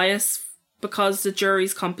the bias because the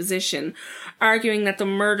jury's composition, arguing that the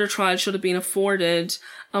murder trial should have been afforded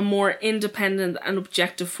a more independent and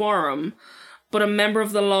objective forum. But a member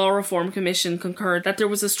of the Law Reform Commission concurred that there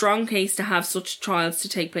was a strong case to have such trials to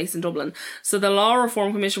take place in Dublin. So the Law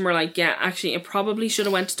Reform Commission were like, yeah, actually, it probably should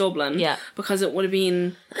have went to Dublin. Yeah. Because it would have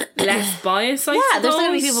been less biased, I suppose. There's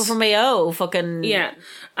going to be people from Mayo fucking... Yeah.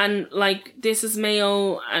 And, like, this is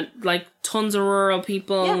Mayo, and, like, tons of rural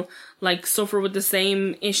people, like, suffer with the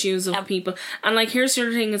same issues of people. And, like, here's the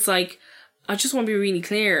other thing, it's like, I just want to be really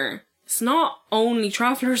clear. It's not only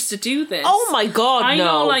travellers to do this. Oh my God, I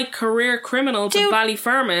know, like, career criminals in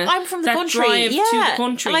Ballyfermot. I'm from the that country. Drive to the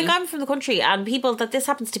country. Like, I'm from the country, and this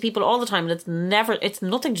happens to people all the time, and it's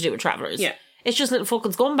nothing to do with travellers. Yeah. It's just little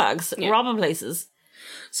fucking scumbags robbing places.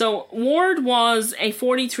 So, Ward was a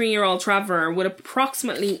 43-year-old traveller with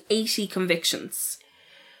approximately 80 convictions.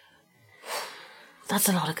 That's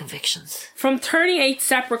a lot of convictions. From 38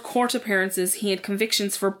 separate court appearances, he had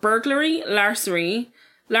convictions for burglary, larceny,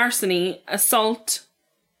 assault.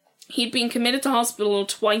 He'd been committed to hospital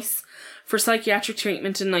twice for psychiatric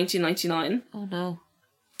treatment in 1999. Oh no.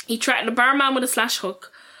 He threatened a barman with a slash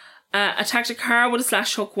hook, attacked a car with a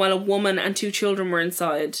slash hook while a woman and 2 children were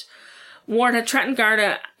inside. Ward had threatened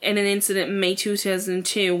Garda in an incident in May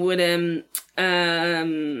 2002 with a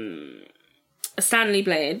Stanley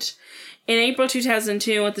blade. In April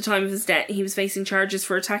 2002, at the time of his death, he was facing charges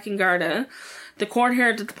for attacking Garda. The court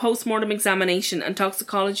heard that the post-mortem examination and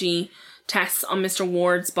toxicology tests on Mr.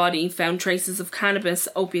 Ward's body found traces of cannabis,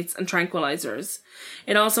 opiates and tranquilizers.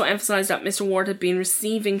 It also emphasised that Mr. Ward had been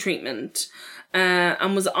receiving treatment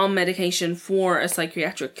and was on medication for a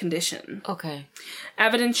psychiatric condition. Okay.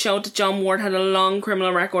 Evidence showed that John Ward had a long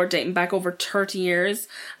criminal record dating back over 30 years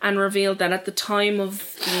and revealed that at the time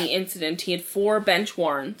of the incident he had 4 bench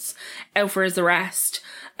warrants out for his arrest,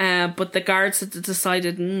 but the guards had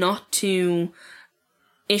decided not to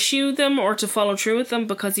issue them or to follow through with them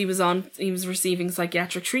because he was receiving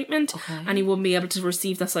psychiatric treatment, and he wouldn't be able to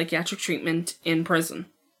receive that psychiatric treatment in prison.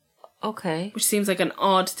 Okay. Which seems like an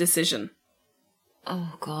odd decision.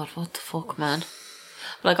 Oh God, what the fuck, man?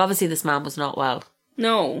 Like, obviously this man was not well.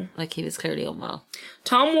 No. Like, he was clearly unwell.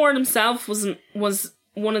 Tom Ward himself was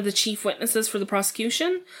one of the chief witnesses for the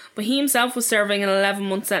prosecution, but he himself was serving an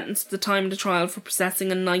 11-month sentence at the time of the trial for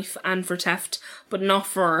possessing a knife and for theft, but not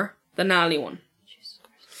for the Nally one.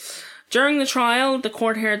 During the trial, the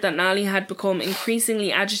court heard that Nally had become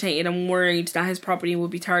increasingly agitated and worried that his property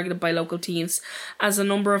would be targeted by local thieves, as a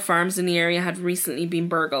number of farms in the area had recently been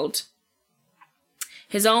burgled.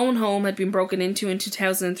 His own home had been broken into in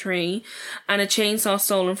 2003, and a chainsaw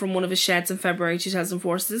stolen from one of his sheds in February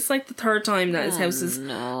 2004. So this is like the 3rd time that his house has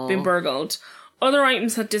been burgled. Other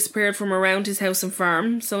items had disappeared from around his house and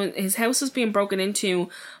farm. So his house was being broken into,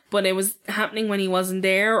 but it was happening when he wasn't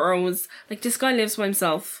there, or it was like, this guy lives by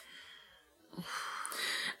himself.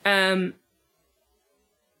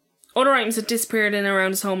 Other items had disappeared in and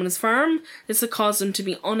around his home and his farm. This had caused him to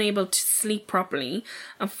be unable to sleep properly.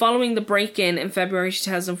 And following the break-in in February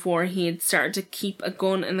 2004, he had started to keep a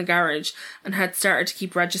gun in the garage and had started to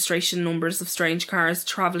keep registration numbers of strange cars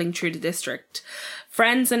travelling through the district.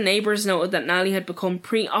 Friends and neighbours noted that Nally had become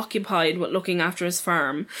preoccupied with looking after his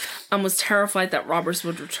farm and was terrified that robbers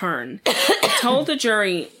would return. He told the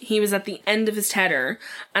jury he was at the end of his tether,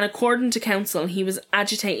 and according to counsel, he was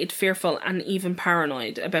agitated, fearful and even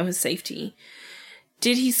paranoid about his safety.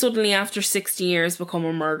 Did he suddenly, after 60 years, become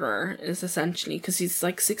a murderer? Is essentially, because he's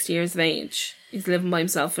like 60 years of age. He's living by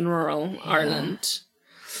himself in rural Ireland.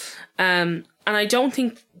 And I don't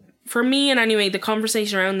think... For me, and anyway, the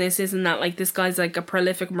conversation around this isn't that, like, this guy's, like, a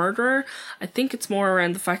prolific murderer. I think it's more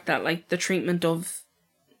around the fact that, like, the treatment of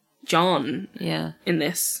John in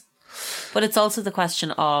this. But it's also the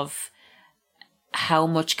question of how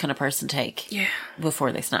much can a person take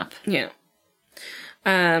before they snap. Yeah.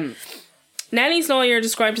 Nelly's lawyer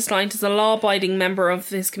described his client as a law-abiding member of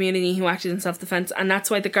his community who acted in self-defence, and that's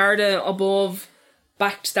why the Garda above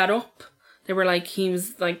backed that up. They were like, he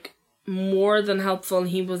was like more than helpful.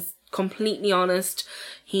 He was completely honest.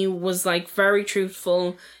 He was like very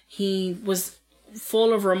truthful. He was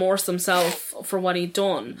full of remorse himself for what he'd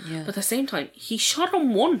done. Yeah. But at the same time, he shot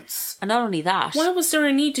him once. And not only that, why was there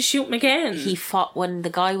a need to shoot him again? He fought when the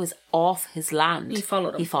guy was off his land. He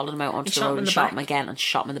followed him. He followed him out onto the road and shot him again and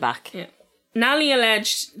shot him in the back. Yeah. Nally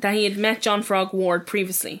alleged that he had met John Frog Ward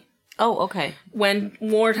previously. Oh, okay. When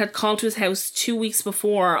Ward had called to his house 2 weeks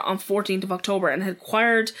before on 14th of October and had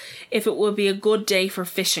inquired if it would be a good day for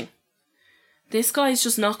fishing. This guy's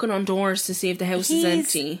just knocking on doors to see if the house is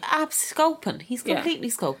empty. He's scoping. He's completely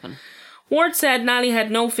scoping. Ward said Nally had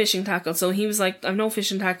no fishing tackle, so he was like, I've no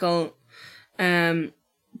fishing tackle.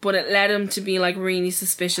 But it led him to be like really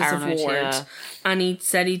suspicious of Ward. Yeah. And he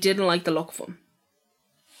said he didn't like the look of him.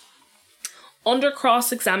 Under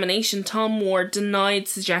cross-examination, Tom Ward denied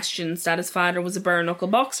suggestions that his father was a bare-knuckle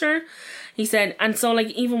boxer. He said, and so,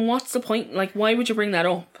 like, even what's the point? Like, why would you bring that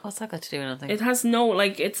up? What's that got to do with anything? It has no,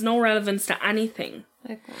 like, it's no relevance to anything.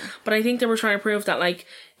 Okay. But I think they were trying to prove that, like,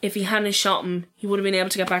 if he hadn't shot him, he would have been able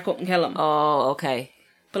to get back up and kill him. Oh, okay.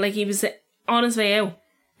 But, like, he was on his way out.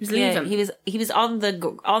 He was leaving. He was on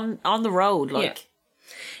the road, like.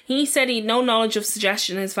 Yeah. He said he had no knowledge of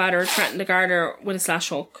suggestion his father had threatened the garter with a slash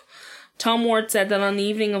hook. Tom Ward said that on the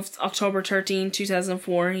evening of October 13,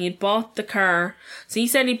 2004, he had bought the car. So he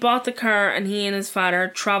said he bought the car and he and his father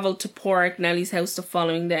travelled to Porrick, Nelly's house the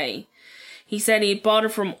following day. He said he had bought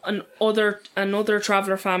it from another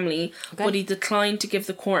traveller family, but he declined to give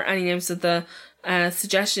the court any names of the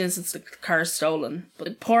suggestions that the car is stolen.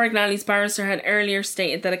 But Porrick Nelly's barrister had earlier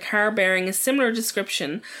stated that a car bearing a similar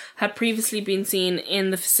description had previously been seen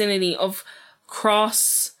in the vicinity of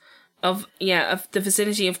Cross,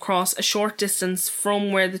 a short distance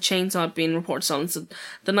from where the chainsaw had been reported stolen. So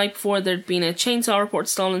the night before there'd been a chainsaw report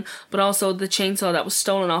stolen, but also the chainsaw that was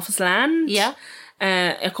stolen off his land. Yeah.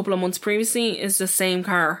 A couple of months previously is the same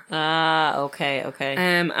car. Ah, okay.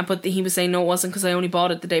 But he was saying no, it wasn't because I only bought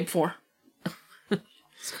it the day before.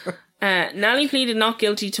 Nally pleaded not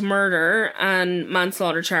guilty to murder and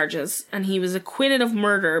manslaughter charges, and he was acquitted of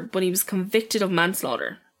murder, but he was convicted of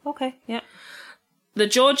manslaughter. Okay, yeah. The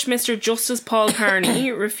judge, Mr. Justice Paul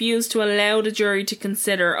Carney, refused to allow the jury to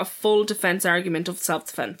consider a full defence argument of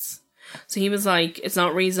self-defence. So he was like, it's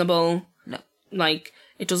not reasonable. No. Like,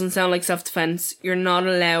 it doesn't sound like self-defence. You're not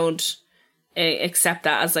allowed accept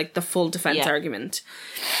that as like the full defence argument.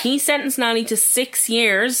 He sentenced Nally to 6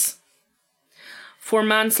 years for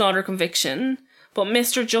manslaughter conviction, but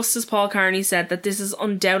Mr. Justice Paul Carney said that this is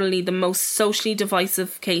undoubtedly the most socially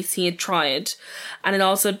divisive case he had tried, and it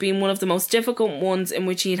also had been one of the most difficult ones in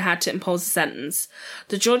which he had to impose a sentence.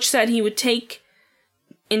 The judge said he would take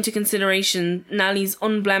into consideration Nally's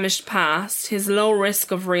unblemished past, his low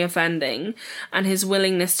risk of reoffending, and his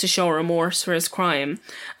willingness to show remorse for his crime,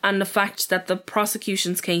 and the fact that the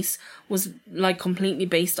prosecution's case was like completely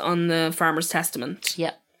based on the farmer's testament.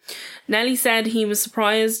 Yeah. Nelly said he was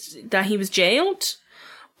surprised that he was jailed,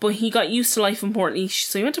 but he got used to life in Portlaoise,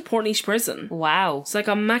 so he went to Portlaoise prison. Wow. It's like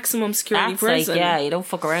a maximum security prison. Like, you don't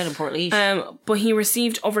fuck around in Portlaoise. But he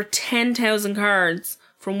received over 10,000 cards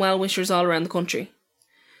from well-wishers all around the country.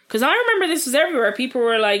 Because I remember this was everywhere. People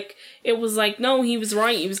were like, it was like, no, he was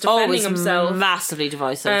right, he was defending himself. Massively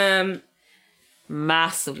divisive.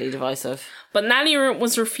 Massively divisive. But Nally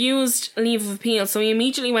was refused leave of appeal, so he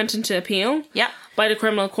immediately went into appeal. Yeah. By the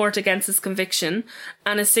criminal court against his conviction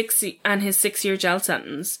and his 6-year jail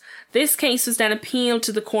sentence. This case was then appealed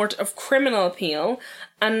to the Court of Criminal Appeal,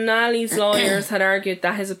 and Nally's lawyers had argued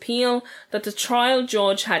that that the trial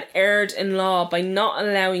judge had erred in law by not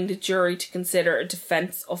allowing the jury to consider a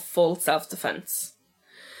defence of full self-defence.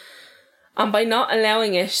 And by not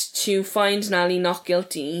allowing it to find Nally not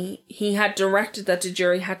guilty, he had directed that the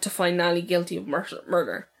jury had to find Nally guilty of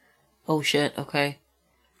murder. Oh shit, okay.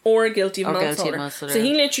 Or guilty of manslaughter. So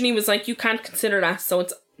he literally was like, you can't consider that, so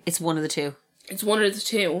it's one of the two. It's one of the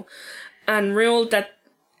two. And ruled that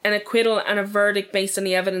an acquittal and a verdict based on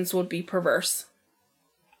the evidence would be perverse.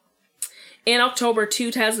 In October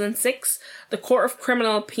 2006, the Court of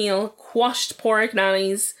Criminal Appeal quashed Porrick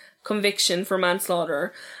Nally's conviction for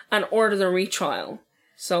manslaughter and ordered a retrial.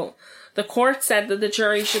 So the court said that the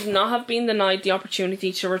jury should not have been denied the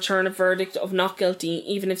opportunity to return a verdict of not guilty,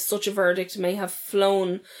 even if such a verdict may have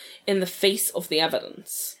flown in the face of the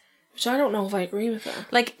evidence. Which I don't know if I agree with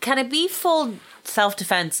that. Like, can it be full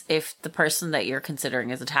self-defense if the person that you're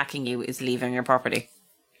considering is attacking you is leaving your property?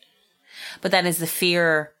 But then is the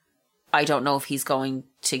fear, I don't know if he's going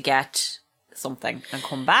to get something and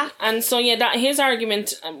come back. And so, yeah, that his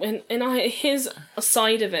argument, in his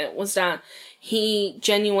side of it was that he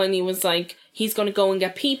genuinely was like, he's going to go and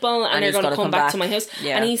get people and they're going to come back to my house.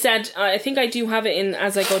 Yeah. And he said, I think I do have it in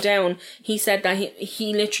As I Go Down, he said that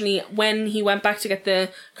he literally, when he went back to get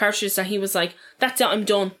the cartridges, that he was like, that's it, I'm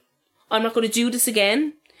done. I'm not going to do this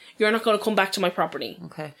again. You're not going to come back to my property.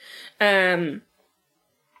 Okay.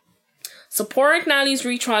 So Pádraig Nally's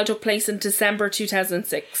retrial took place in December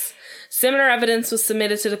 2006. Similar evidence was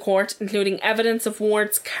submitted to the court, including evidence of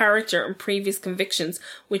Ward's character and previous convictions,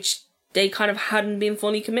 which they kind of hadn't been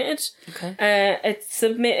fully committed. Okay. It's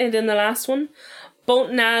submitted in the last one.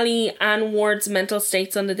 Both Nally and Ward's mental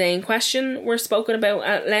states on the day in question were spoken about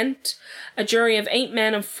at length. A jury of 8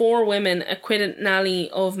 men and 4 women acquitted Nally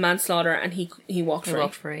of manslaughter, and he walked free. He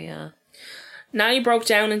walked free, yeah. Nally broke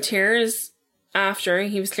down in tears after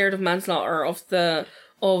he was cleared of manslaughter of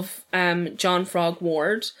John Frog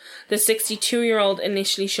Ward. The 62-year-old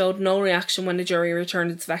initially showed no reaction when the jury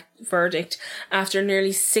returned its verdict after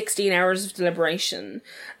nearly 16 hours of deliberation.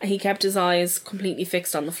 He kept his eyes completely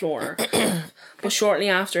fixed on the floor. But shortly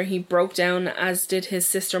after, he broke down, as did his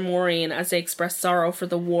sister Maureen, as they expressed sorrow for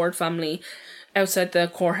the Ward family outside the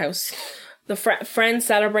courthouse. The friends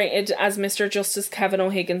celebrated as Mr. Justice Kevin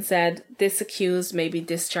O'Higgins said, "This accused may be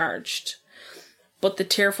discharged." But the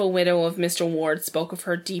tearful widow of Mr. Ward spoke of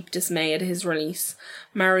her deep dismay at his release.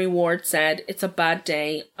 Mary Ward said, "It's a bad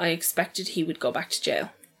day. I expected he would go back to jail."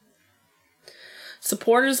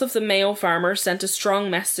 Supporters of the Mayo farmer sent a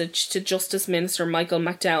strong message to Justice Minister Michael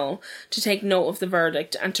McDowell to take note of the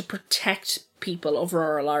verdict and to protect people of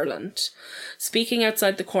rural Ireland. Speaking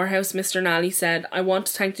outside the courthouse, Mr. Nally said, "I want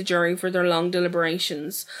to thank the jury for their long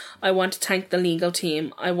deliberations. I want to thank the legal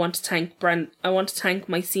team. I want to thank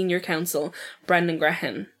my senior counsel, Brendan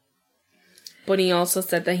Grehan." But he also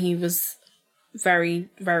said that he was very,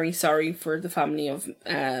 very sorry for the family of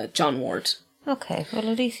John Ward. Okay, well,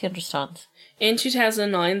 at least he understands. In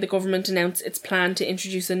 2009, the government announced its plan to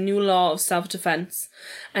introduce a new law of self-defence,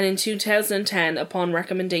 and in 2010, upon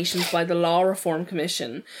recommendations by the Law Reform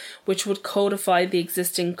Commission, which would codify the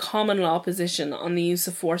existing common law position on the use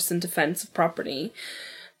of force in defence of property,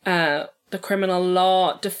 the Criminal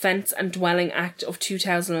Law Defence and Dwelling Act of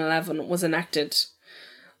 2011 was enacted.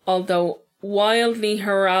 Although wildly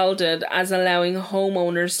heralded as allowing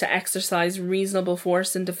homeowners to exercise reasonable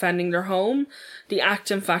force in defending their home, the Act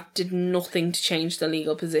in fact did nothing to change the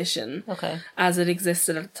legal position as it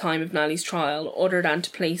existed at the time of Nally's trial, other than to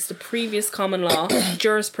place the previous common law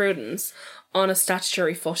jurisprudence on a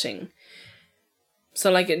statutory footing. So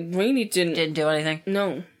like it really didn't do anything.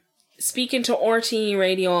 No. Speaking to RTE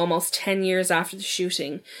Radio almost 10 years after the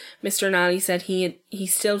shooting, Mr. Nally said he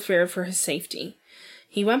still feared for his safety.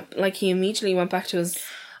 He immediately went back to his...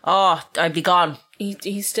 Oh, I'd be gone.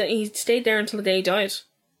 He stayed there until the day he died.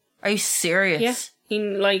 Are you serious?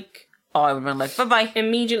 Yeah. Oh, I would have been like, bye-bye.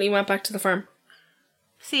 Immediately went back to the farm.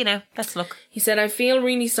 See you now. Best of luck. He said, "I feel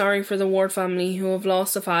really sorry for the Ward family who have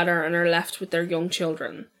lost a father and are left with their young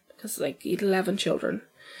children." Because, he had 11 children.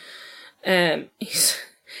 He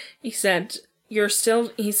said,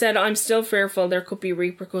 "I'm still fearful there could be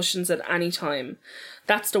repercussions at any time.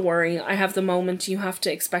 That's the worry. I have the moment you have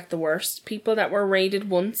to expect the worst. People that were raided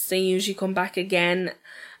once, they usually come back again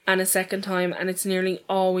and a second time, and it's nearly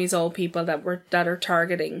always old people that are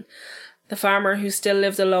targeting." The farmer, who still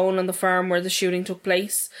lived alone on the farm where the shooting took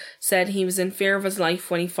place, said he was in fear of his life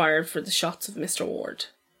when he fired for the shots of Mr. Ward.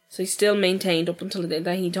 So he still maintained up until the day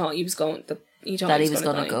that he thought he was going to die. He was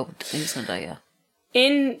going to die, yeah.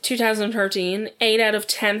 In 2013, 8 out of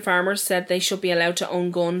 10 farmers said they should be allowed to own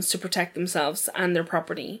guns to protect themselves and their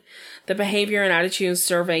property. The Behaviour and Attitudes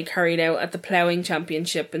survey carried out at the Ploughing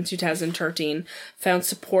Championship in 2013 found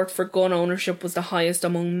support for gun ownership was the highest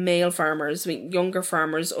among male farmers, with younger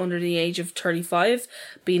farmers under the age of 35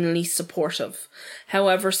 being least supportive.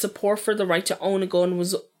 However, support for the right to own a gun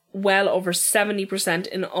was well over 70%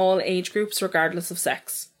 in all age groups, regardless of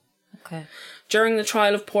sex. Okay. During the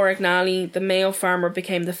trial of Pádraig Nally, the Mayo farmer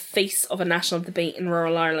became the face of a national debate in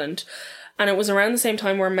rural Ireland. And it was around the same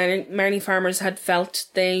time where many farmers had felt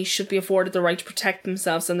they should be afforded the right to protect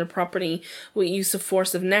themselves and their property with use of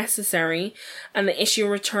force if necessary. And the issue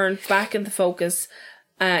returned back into focus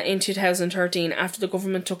in 2013 after the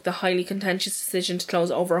government took the highly contentious decision to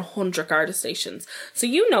close over 100 Garda stations. So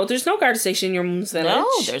there's no Garda station in your mum's village. No,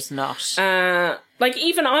 there's not. Where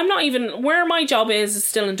my job is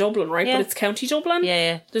still in Dublin, right? Yeah. But it's County Dublin.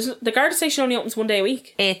 Yeah. The Garda station only opens one day a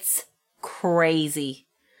week. It's crazy.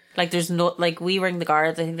 There's no, we ring the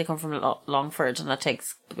guards, I think they come from Longford, and that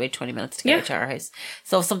takes about 20 minutes to get to our house.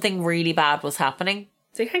 So if something really bad was happening,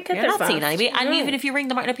 they can't get you're there not fast. seeing anybody. And even if you ring,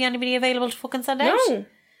 there might not be anybody available to fucking send out. No.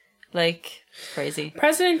 Like, crazy.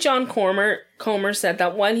 President John Comer said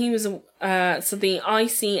that while he was so the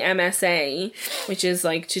ICMSA, which is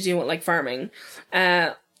like to do with like farming,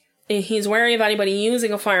 he's wary of anybody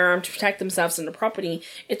using a firearm to protect themselves and their property.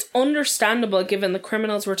 It's understandable given the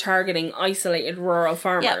criminals were targeting isolated rural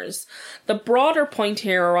farmers. Yep. The broader point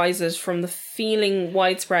here arises from the feeling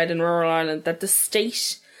widespread in rural Ireland that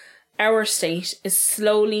our state is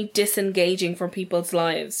slowly disengaging from people's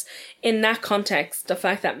lives. In that context, the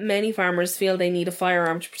fact that many farmers feel they need a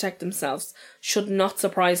firearm to protect themselves should not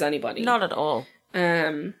surprise anybody. Not at all.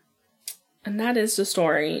 And that is the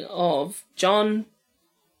story of John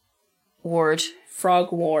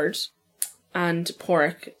Frog Ward and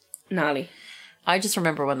Porrick Nally. I just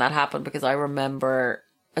remember when that happened because I remember,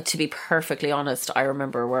 to be perfectly honest, I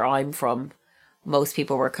remember where I'm from, most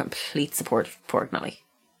people were complete support of Porrick Nally.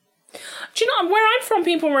 Do you know where I'm from?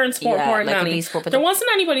 People were in support of Porrick Nally. There wasn't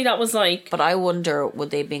anybody that was like. But I wonder,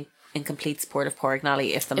 would they be in complete support of Porrick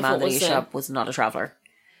Nally if the man that he shot was not a traveller?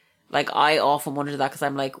 Like, I often wonder that because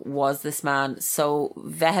I'm like, was this man so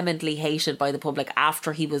vehemently hated by the public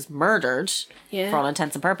after he was murdered, for all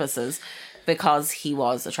intents and purposes, because he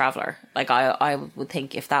was a traveller? Like, I would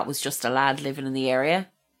think if that was just a lad living in the area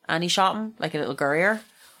and he shot him, like a little gurrier,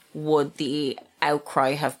 would the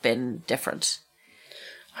outcry have been different?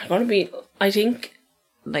 I think...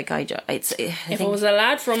 Like, if it was a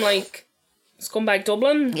lad from, like, scumbag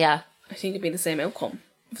Dublin... Yeah. I think it'd be the same outcome.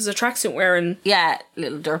 If it was a tracksuit wearing... Yeah,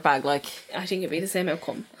 little dirtbag, like... I think it'd be the same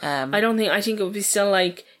outcome. I think it would be still,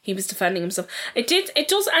 like, he was defending himself. It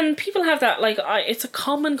does, and people have that, like, it's a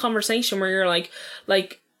common conversation where you're like,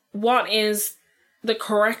 what is the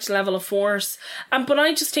correct level of force? But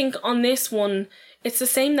I just think on this one, it's the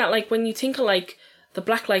same that, like, when you think of, like, the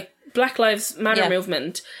Black Lives Matter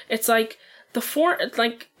movement, it's like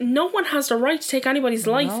no one has the right to take anybody's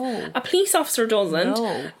life. No. A police officer doesn't.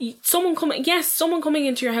 No. Someone coming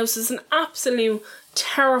into your house is an absolute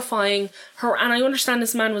terrifying and I understand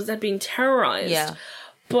this man had been terrorized. Yeah.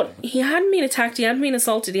 But he hadn't been attacked, he hadn't been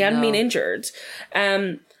assaulted, he hadn't been injured.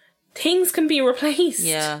 Things can be replaced.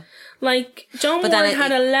 Yeah. Like, John Ward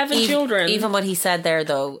had 11 children. Even what he said there,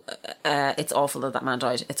 though, it's awful that man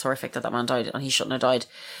died. It's horrific that man died, and he shouldn't have died.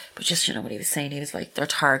 But just, you know what he was saying? He was like, they're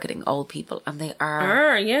targeting old people, and they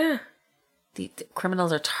are. Yeah. The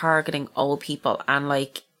criminals are targeting old people, and,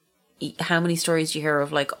 like, how many stories do you hear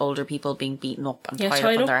of, like, older people being beaten up and tied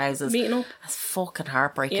up in their houses? Beaten up. That's fucking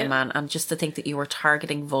heartbreaking, man. And just to think that you were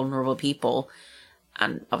targeting vulnerable people,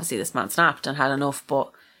 and obviously this man snapped and had enough,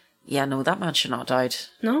 but, yeah, no, that man should not have died.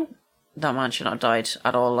 No. That man should not have died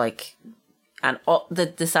at all. Like, and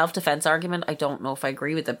the self-defense argument, I don't know if I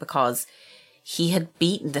agree with it because he had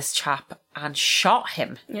beaten this chap and shot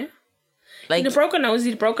him. Yeah. Like, he'd a broken nose,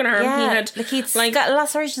 he'd a broken arm. Yeah, he'd got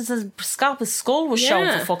lacerations, his scalp, his skull was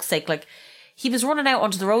shown, for fuck's sake. Like, he was running out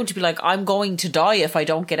onto the road to be like, I'm going to die if I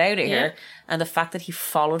don't get out of here. And the fact that he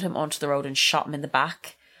followed him onto the road and shot him in the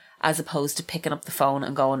back, as opposed to picking up the phone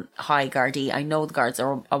and going, hi, Gardaí, I know the guards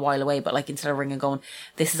are a while away, but like instead of ringing going,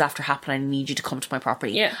 this is after happening, I need you to come to my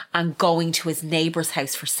property. Yeah. And going to his neighbour's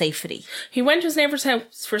house for safety. He went to his neighbour's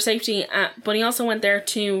house for safety, but he also went there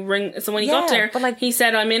to ring. So when he got there, but like, he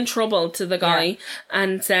said, I'm in trouble to the guy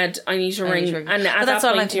and said, I need to ring. And at that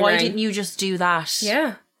point, why didn't you just do that?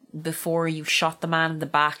 Yeah. Before you shot the man in the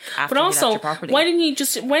back after but also, you left your property. Why didn't you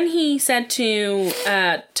just, when he said to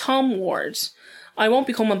Tom Ward, I won't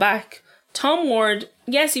be coming back. Tom Ward,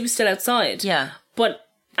 yes, he was still outside. Yeah. But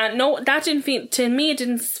no, that didn't feel, to me, it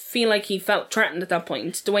didn't feel like he felt threatened at that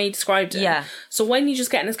point, the way he described it. Yeah. So why didn't you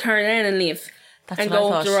just get in his car then and leave? That's and what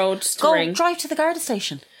go up the road to ring? Drive to the Garda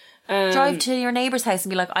station. Drive to your neighbour's house and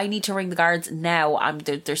be like, I need to ring the guards now.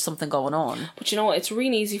 There's something going on. But you know, it's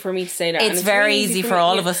really easy for me to say that. It's very really easy for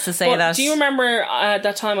all of us to say that. Do you remember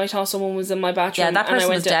that time I thought someone was in my bathroom? Yeah, that person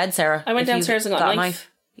was dead, Sarah. I went downstairs and got a knife.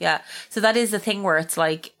 Yeah. So that is the thing where it's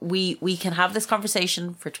like, we can have this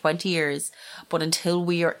conversation for 20 years, but until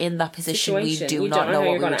we are in that position, we do not know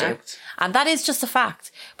what we would do. And that is just a fact.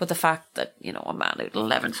 But the fact that, you know, a man who'd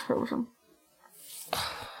 11 children.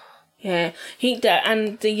 Yeah.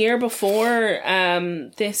 And the year before,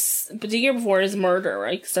 the year before his murder,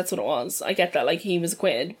 right? Because that's what it was. I get that, like, he was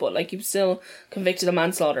acquitted, but, like, he was still convicted of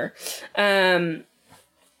manslaughter.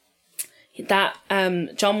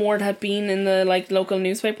 John Ward had been in the like local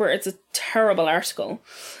newspaper. It's a terrible article.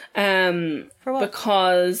 For what?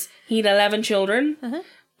 Because he had 11 children,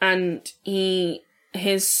 and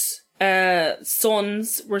his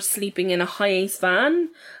sons were sleeping in a Hi-Ace van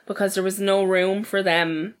because there was no room for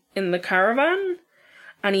them in the caravan,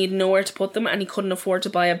 and he had nowhere to put them, and he couldn't afford to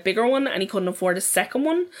buy a bigger one, and he couldn't afford a second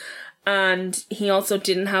one. and he also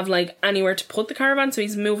didn't have like anywhere to put the caravan, so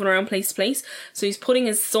he's moving around place to place. So he's putting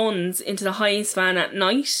his sons into the highest van at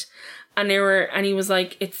night, and he was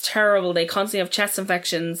like, it's terrible. They constantly have chest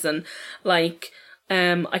infections, and like,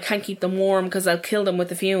 I can't keep them warm because I'll kill them with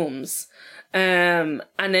the fumes. And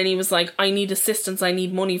then he was like, I need assistance, I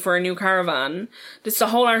need money for a new caravan. The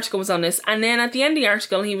whole article was on this. And then at the end of the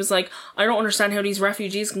article, he was like, I don't understand how these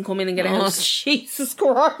refugees can come in and get a house. Oh, Jesus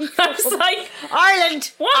Christ. I was like,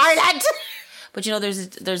 Ireland! What? Ireland! But you know,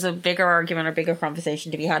 there's a bigger argument or bigger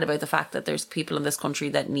conversation to be had about the fact that there's people in this country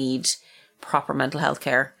that need proper mental health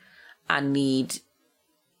care and need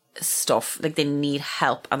stuff. Like, they need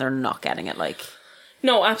help and they're not getting it, like...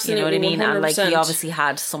 No, absolutely. You know what I mean? 100%. And like, he obviously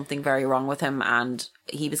had something very wrong with him and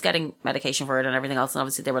he was getting medication for it and everything else, and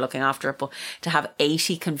obviously they were looking after it. But to have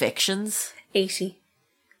 80 convictions, 80,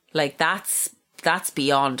 like that's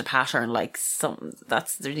beyond a pattern. Like,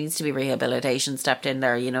 there needs to be rehabilitation stepped in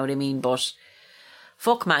there, you know what I mean? But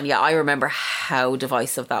fuck, man, yeah, I remember how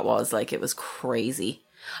divisive that was. Like, it was crazy.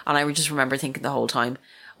 And I just remember thinking the whole time,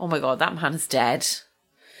 oh my God, that man is dead.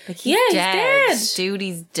 Like, he's dead. Dude,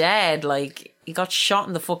 he's dead. Like, he got shot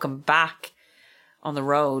in the fucking back on the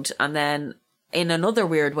road. And then, in another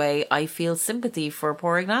weird way, I feel sympathy for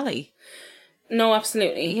poor Ignali. No,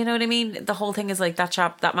 absolutely. You know what I mean? The whole thing is like,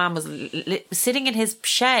 that man was sitting in his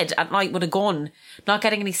shed at night with a gun, not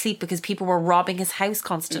getting any sleep because people were robbing his house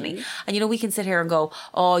constantly. Mm. And, you know, we can sit here and go,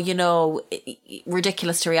 oh, you know,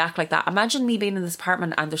 ridiculous to react like that. Imagine me being in this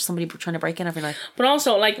apartment and there's somebody trying to break in every night. But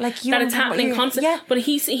also, like that it's happening constantly. Yeah. But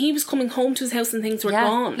he was coming home to his house and things were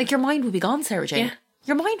gone. Like, your mind would be gone, Sarah Jane. Yeah.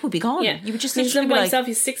 Your mind would be gone. Yeah. You would just literally be like... himself,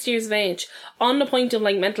 he's 60 years of age. On the point of,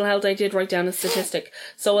 like, mental health, I did write down a statistic.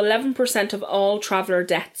 So 11% of all traveller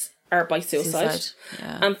deaths are by suicide.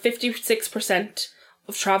 Yeah. And 56%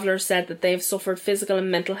 of travellers said that they've suffered physical and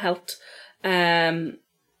mental health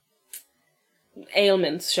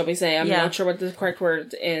ailments, shall we say. I'm not sure what the correct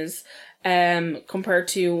word is. Compared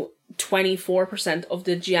to 24% of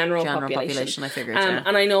the general population. I figured,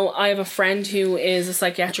 And I know I have a friend who is a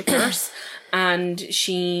psychiatric nurse, and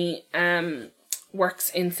she works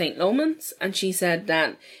in St. Lomans, and she said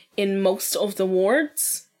that in most of the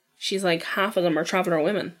wards, she's like, half of them are traveller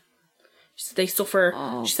women. She said they suffer.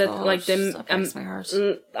 She said like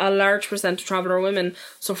a large percent of traveller women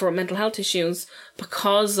suffer with mental health issues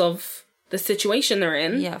because of the situation they're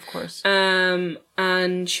in. Yeah, of course.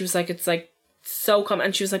 And she was like, it's like so common,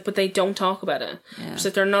 and she was like, but they don't talk about it. Yeah. She's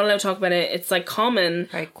like, they're not allowed to talk about it. It's like common,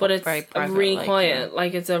 but it's very private, really quiet.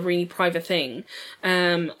 Like, it's a really private thing.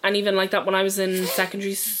 And even like that, when I was in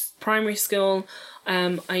primary school,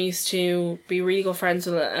 I used to be really good friends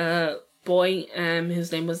with a boy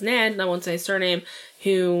whose name was Ned, and I won't say his surname,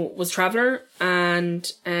 who was traveller and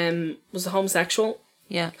was a homosexual.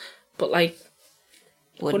 Yeah. But like,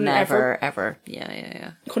 would never ever.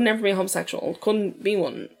 Yeah. Could never be a homosexual. Couldn't be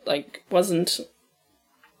one. Like, wasn't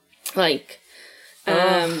like.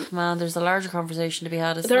 Man, there's a larger conversation to be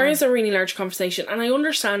had. There is a really large conversation, and I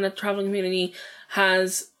understand that the travelling community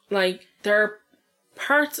has, like, there are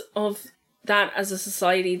parts of that as a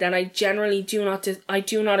society that I generally do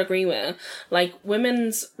not agree with. Like,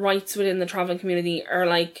 women's rights within the travelling community are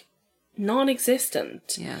like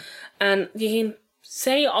non-existent. Yeah, and you can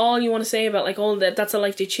say all you want to say about, like, oh, that's a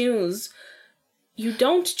life they choose. You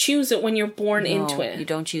don't choose it when you're born into it. You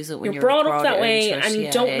don't choose it when you're brought up that way, and you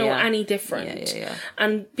don't know any different. Yeah.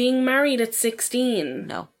 And being married at 16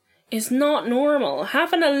 is not normal.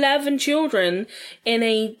 Having 11 children in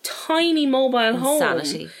a tiny mobile home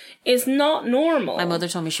is not normal. My mother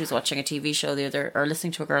told me she was watching a TV show or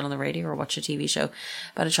listening to a girl on the radio or watch a TV show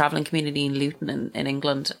about a travelling community in Luton in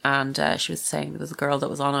England, and she was saying there was a girl that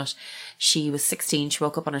was on it. She was 16, she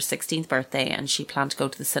woke up on her 16th birthday and she planned to go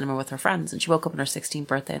to the cinema with her friends, and she woke up on her 16th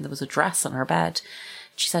birthday and there was a dress on her bed.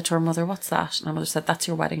 She said to her mother, "What's that?" And her mother said, "That's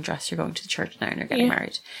your wedding dress, you're going to the church now and you're getting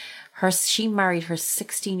married." She married her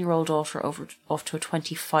 16-year-old daughter off to a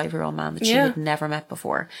 25-year-old man that she had never met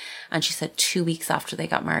before. And she said 2 weeks after they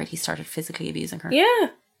got married, he started physically abusing her. Yeah.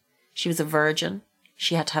 She was a virgin.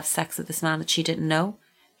 She had to have sex with this man that she didn't know.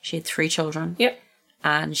 She had 3 children. Yep.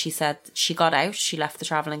 And she said she got out, she left the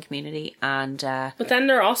travelling community, and... but then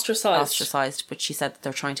they're ostracised. But she said that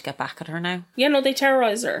they're trying to get back at her now. Yeah, no, they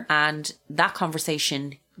terrorise her. And that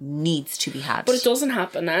conversation needs to be had. But it doesn't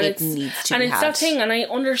happen. And it needs to be had. And it's that thing, and I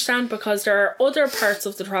understand, because there are other parts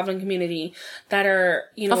of the travelling community that are,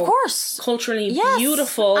 you know... Of course. Culturally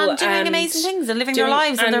beautiful. And doing amazing things and living their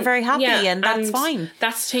lives, and they're very happy, and that's fine.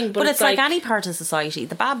 That's the thing. But it's like any part of society.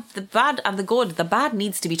 The bad and the good. The bad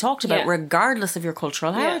needs to be talked about regardless of your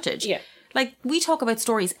cultural heritage. Yeah. Like, we talk about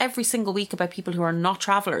stories every single week about people who are not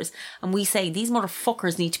travellers, and we say these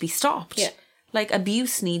motherfuckers need to be stopped. Yeah. Like,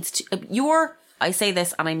 abuse needs to... I say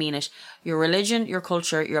this and I mean it. Your religion, your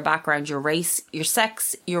culture, your background, your race, your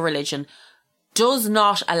sex, your religion does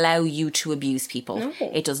not allow you to abuse people. No.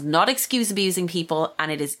 It does not excuse abusing people,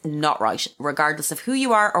 and it is not right, regardless of who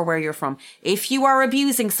you are or where you're from. If you are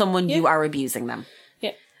abusing someone, you are abusing them.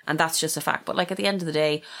 Yeah. And that's just a fact. But like, at the end of the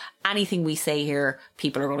day, anything we say here,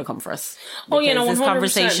 people are going to come for us. Oh, yeah, no, 100%. This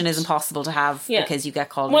conversation is impossible to have because you get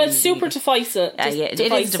called. Well, it's super divisive. It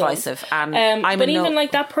is divisive. And but even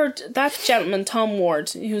like that gentleman, Tom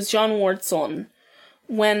Ward, who's John Ward's son,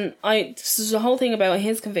 this is the whole thing about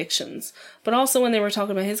his convictions, but also when they were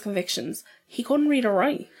talking about his convictions, he couldn't read or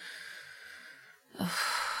write.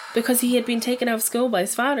 Because he had been taken out of school by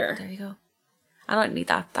his father. There you go. I don't need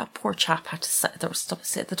that. That poor chap had to sit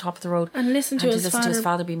at the top of the road and listen to his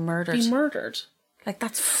father be murdered. Like,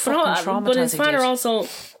 that's fucking traumatizing. But his father also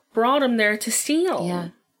brought him there to steal. Yeah.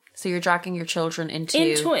 So you're dragging your children into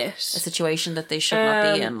a situation that they should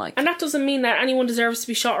not be in. Like, and that doesn't mean that anyone deserves to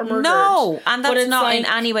be shot or murdered. No, and that's not in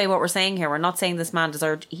any way what we're saying here. We're not saying this man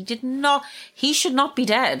deserved. He should not be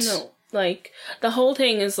dead. No. Like, the whole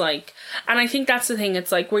thing is like, and I think that's the thing,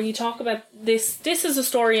 it's like, where you talk about this is a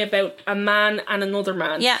story about a man and another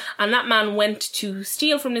man. Yeah. And that man went to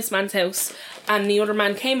steal from this man's house, and the other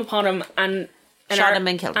man came upon him and shot him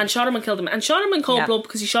and killed him. And shot him and killed him. And shot him in cold blood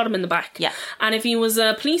because he shot him in the back. Yeah. And if he was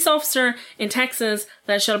a police officer in Texas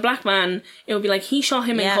that shot a black man, it would be like, he shot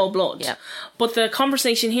him in cold blood. Yeah. But the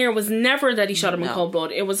conversation here was never that he shot him in cold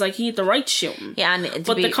blood. It was like, he had the right to shoot him. Yeah.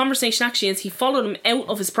 But the conversation actually is, he followed him out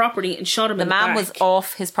of his property and shot him in the back. The man was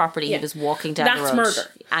off his property. Yeah. He was walking down the road. That's murder.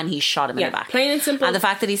 And he shot him in the back. Plain and simple. And the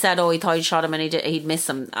fact that he said, he thought he shot him and he'd missed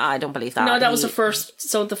him, I don't believe that. No, that was the first.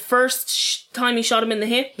 So the first time he shot him in the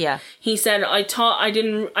hip, he said, I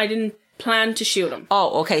didn't plan to shoot him.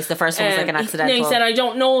 Oh, okay. So the first one was like an accidental. He said, I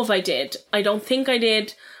don't know if I did. I don't think I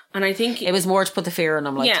did. And I think... It was more to put the fear in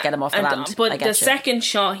him, to get him off the land. But the second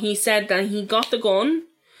shot, he said that he got the gun,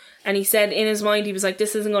 and he said in his mind, he was like,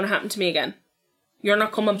 this isn't going to happen to me again. You're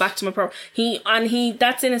not coming back to my property.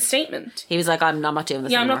 That's in his statement. He was like, I'm not doing this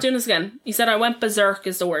anymore. I'm not doing this again. He said, I went berserk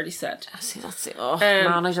is the word he said. See, that's it. Oh,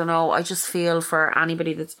 man, I don't know. I just feel for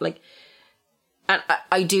anybody that's like... And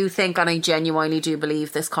I do think, and I genuinely do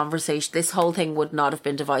believe this whole thing would not have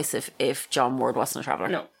been divisive if John Ward wasn't a traveller.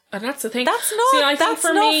 No. And that's the thing. That's not... See, I think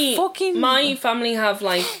for me, my family have,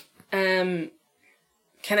 like,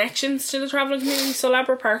 connections to the travelling community. So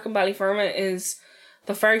Labra Park in Ballyfermot is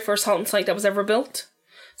the very first halting site that was ever built.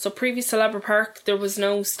 So previous to Labra Park, there was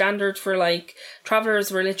no standard for, like,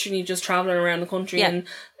 travellers were literally just travelling around the country and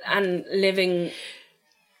living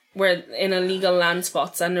in illegal land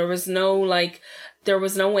spots, and there was no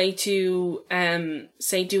way to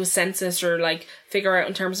say do a census or like figure out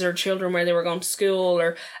in terms of their children where they were going to school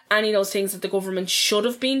or any of those things that the government should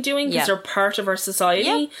have been doing because they're part of our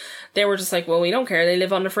society. They were just like, well, we don't care, they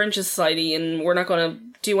live on the fringe of society and we're not going to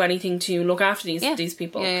do anything to look after these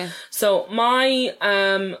people. So my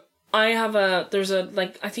I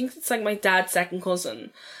think it's like my dad's second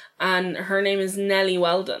cousin, and her name is Nellie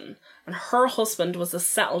Weldon. And her husband was a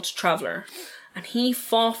settled traveller. And he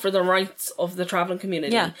fought for the rights of the travelling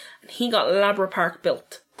community. Yeah. And he got Labra Park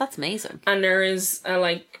built. That's amazing. And there is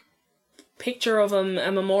a picture of him,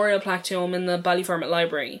 a memorial plaque to him in the Ballyfermot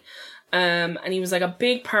Library. And he was like a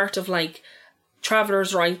big part of like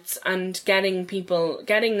travellers' rights and getting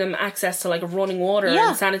them access to like running water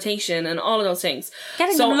and sanitation and all of those things.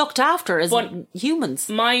 Getting them looked after as humans.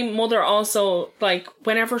 My mother also, like,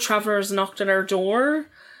 whenever travellers knocked at our door,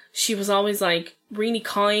 she was always like really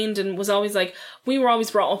kind and was always like, we were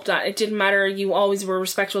always brought up that it didn't matter, you always were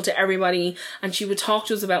respectful to everybody, and she would talk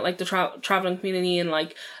to us about like the travelling community and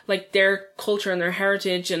like their culture and their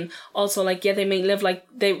heritage, and also like they may live like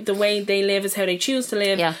the way they live is how they choose to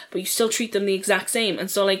live, but you still treat them the exact same.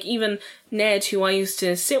 And so like even Ned, who I used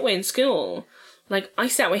to sit with in school, like I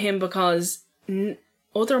sat with him because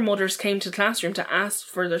other mothers came to the classroom to ask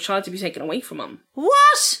for their child to be taken away from him.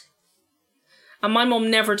 What? And my mum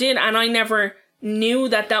never did, and I never knew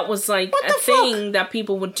that was like a thing that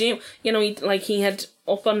people would do. You know, he had,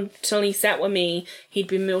 up until he sat with me, he'd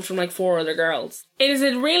been moved from like 4 other girls. It is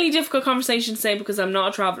a really difficult conversation to say because I'm not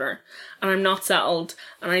a traveller and I'm not settled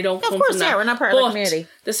and I don't come from that. We're not part of the community.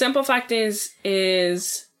 The simple fact is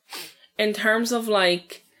in terms of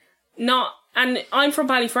like not, and I'm from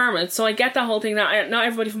Ballyfermot, so I get that whole thing that not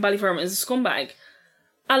everybody from Ballyfermot is a scumbag.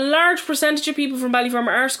 A large percentage of people from Ballyfermot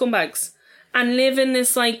are scumbags. and live in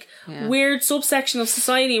this like weird subsection of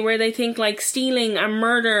society where they think like stealing and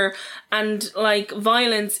murder and like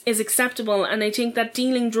violence is acceptable, and they think that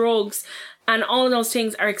dealing drugs and all of those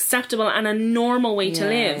things are acceptable and a normal way to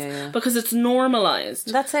live because it's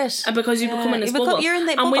normalized. That's it. And because you become in this bubble. You're in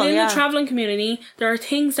the and bubble, within the travelling community, there are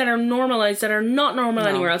things that are normalized that are not normal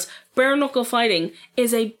anywhere else. Bare knuckle fighting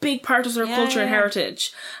is a big part of their culture and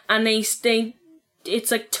heritage. And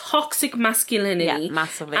it's like toxic masculinity. Yeah,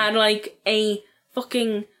 massively. At like a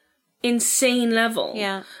fucking insane level.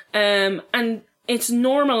 Yeah. And it's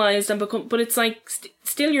normalized and become, but it's like,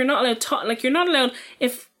 still you're not allowed to, like, you're not allowed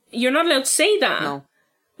to say that. No.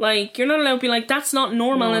 Like, you're not allowed to be like, that's not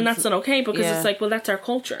normal and that's not okay, because it's like, well, that's our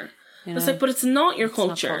culture. You know? It's like, but it's not your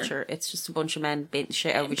culture. It's not culture. It's just a bunch of men beating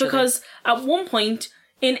shit out of each other. Because at one point,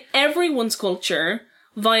 in everyone's culture,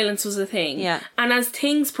 violence was a thing. Yeah. And as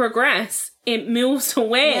things progress, it moves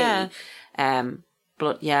away. Yeah.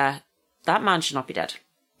 But yeah, that man should not be dead.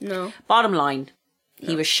 No. Bottom line,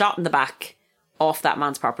 he was shot in the back off that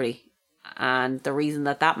man's property. And the reason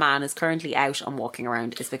that man is currently out and walking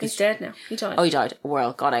around is because... He's dead now. He died. Oh, he died.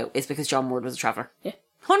 Well, got out. Is because John Ward was a traveller. Yeah.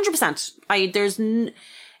 100%. There's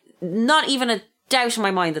not even a doubt in my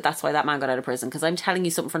mind that that's why that man got out of prison. Because I'm telling you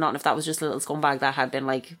something for nothing. If that was just a little scumbag that had been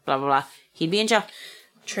like, blah, blah, blah, he'd be in jail.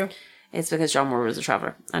 True. It's because John Ward was a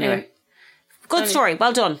traveller. Anyway. Good story.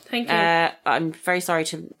 Well done. Thank you. I'm very sorry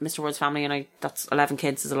to Mr. Ward's family. And that's 11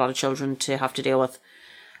 kids is a lot of children to have to deal with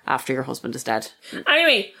after your husband is dead.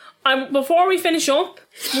 Anyway... before we finish up,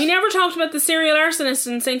 we never talked about the serial arsonist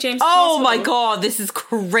in St. James's Hospital. Oh my god, this is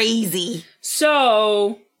crazy.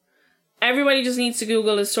 So, everybody just needs to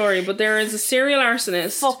Google the story, but there is a serial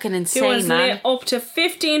arsonist. Fucking insane, who has man. lit up to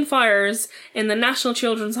 15 fires in the National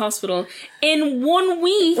Children's Hospital in 1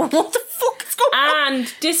 week. What the fuck is going on?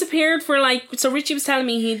 And disappeared for so Richie was telling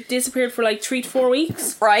me he disappeared for 3 to 4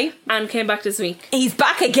 weeks. Right. And came back this week. He's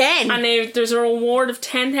back again. And there's a reward of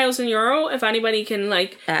 €10,000 if anybody can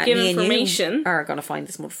give information. Are gonna find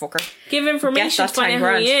this motherfucker. Give information to find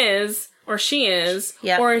out who he is or she is,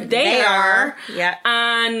 or they are. Yeah.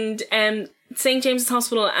 And St. James's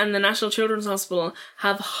Hospital and the National Children's Hospital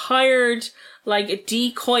have hired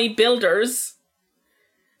decoy builders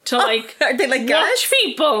to are they like watch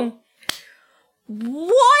people.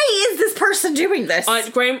 Why is this person doing this?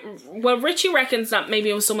 Well, Richie reckons that maybe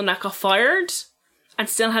it was someone that got fired and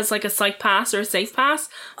still has a psych pass or a safe pass.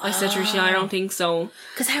 I said to Richie, I don't think so.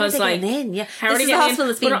 Because how are they getting in? Yeah. How this is the hospital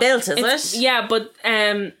that's being built, is it? Yeah, but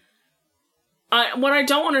what I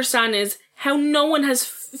don't understand is how no one has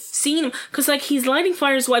seen him. Because he's lighting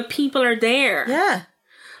fires while people are there. Yeah.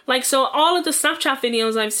 So all of the Snapchat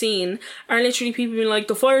videos I've seen are literally people being like,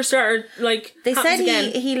 the fire started, They said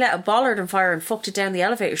he let a bollard on fire and fucked it down the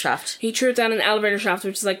elevator shaft. He threw it down an elevator shaft,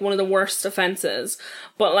 which is one of the worst offences.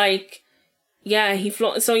 But yeah,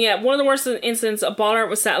 one of the worst incidents, a bollard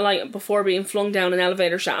was set alight before being flung down an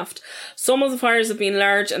elevator shaft. Some of the fires have been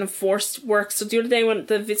large and have forced work. So the other day when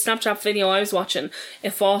the Snapchat video I was watching,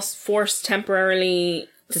 it forced temporarily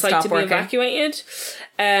the site to be evacuated.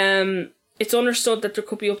 It's understood that there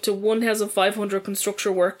could be up to 1,500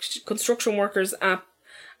 construction workers at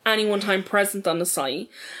any one time present on the site.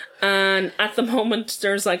 And at the moment,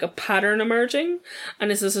 there's a pattern emerging. And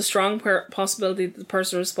this is a strong possibility that the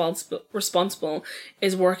person responsible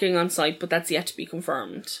is working on site, but that's yet to be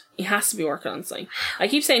confirmed. He has to be working on site. I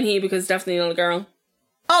keep saying he because it's definitely not a girl.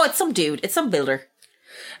 Oh, it's some dude. It's some builder.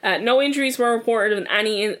 No injuries were reported in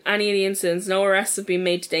any of the incidents. No arrests have been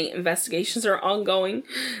made to date. Investigations are ongoing.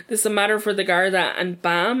 This is a matter for the Garda and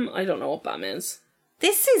BAM. I don't know what BAM is.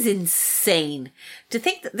 This is insane. To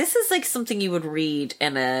think that this is something you would read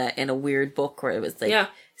in a weird book where it was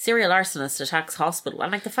serial arsonist attacks hospital,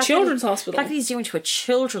 and the fact hospital. The fact that he's doing to a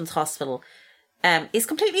children's hospital is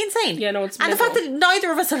completely insane. Yeah, no, it's and mental. the fact that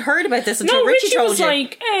neither of us had heard about this until Richie told was you.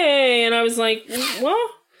 Hey, and I was like,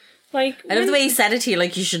 what? I love the way he said it to you,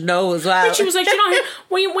 you should know as well. Richie was like,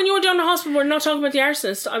 when you went down to the hospital, we're not talking about the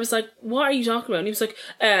arsonist. I was like, what are you talking about? And he was like,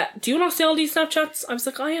 do you not see all these Snapchats? I was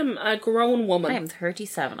like, I am a grown woman. I am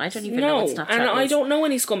 37. I don't even know what Snapchat and is. I don't know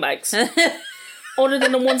any scumbags. Other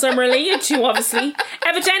than the ones I'm related to, obviously.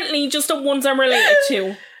 Evidently, just the ones I'm related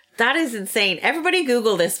to. That is insane. Everybody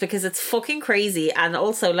Google this because it's fucking crazy. And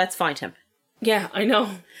also, let's find him. Yeah, I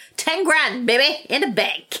know. 10 grand, baby, in the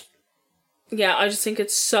bank. Yeah, I just think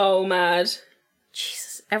it's so mad.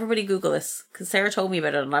 Jesus. Everybody Google this. Because Sarah told me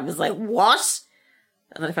about it and I was like, what?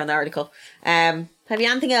 And then I found the article. Have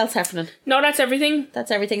you anything else, Heffernan? No, that's everything.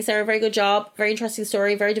 That's everything, Sarah. Very good job. Very interesting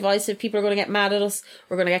story. Very divisive. People are going to get mad at us.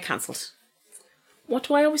 We're going to get cancelled. What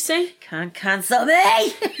do I always say? Can't cancel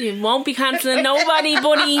me. You won't be cancelling nobody,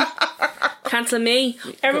 buddy. Cancel me.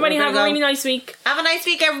 Everybody have a really nice week. Have a nice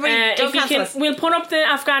week, everybody. Don't cancel us. We'll put up the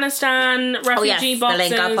Afghanistan refugee boxes.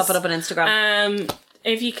 The link, I'll pop it up on Instagram.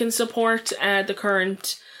 If you can support the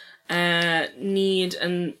current need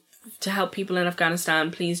and to help people in Afghanistan,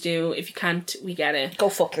 please do. If you can't, we get it. Go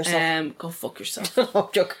fuck yourself. Go fuck yourself. Oh,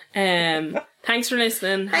 joke. Thanks for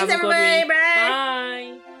listening. Thanks, have a good everybody. week.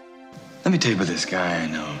 Bye. Let me tell you about this guy I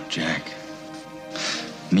know, Jack.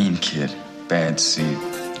 Mean kid, bad seed,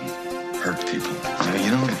 hurt people.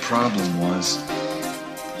 You know, the problem was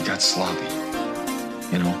he got sloppy.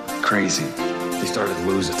 You know, crazy. He started to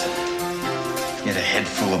lose it. He had a head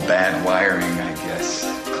full of bad wiring, I guess.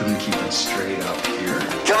 Couldn't keep it straight up here.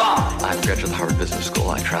 Come on! I'm a graduate of Harvard Business School.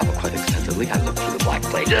 I travel quite extensively. I look through the black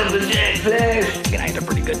plate. Jumpin' Jack Flash! And I had a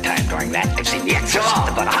pretty good time during that. I've seen The Exorcist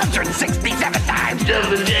about 167 times.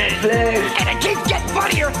 Jumpin' Jack Flash! And it keeps getting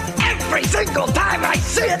funnier every single time I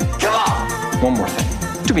see it. Come on! One more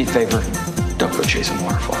thing. Do me a favor. Don't go chasing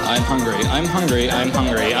waterfalls. I'm hungry. I'm hungry. I'm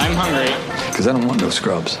hungry. I'm hungry. Because I don't want no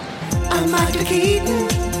scrubs. I'm Michael Keaton.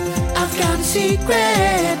 I've got a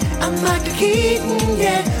secret. I'm Michael Keaton,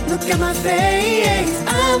 yeah. Look at my face.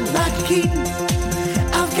 I'm Michael Keaton.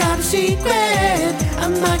 I've got a secret.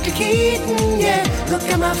 I'm Michael Keaton, yeah. Look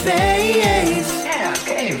at my face. Yeah,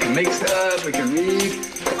 okay. We can make stuff. We can read.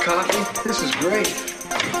 Coffee. This is great.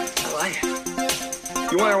 I like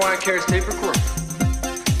it. You wonder why I carry this tape recorder?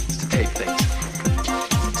 It's to tape things.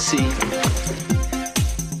 See?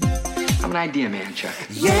 I'm an idea man, Chuck.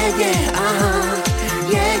 Yeah, uh-huh.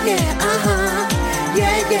 Yeah, uh-huh.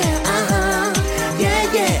 Yeah, uh-huh.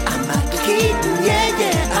 Yeah, I'm Michael Keaton. Yeah,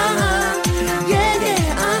 uh-huh. Yeah,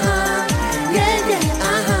 uh-huh. Yeah,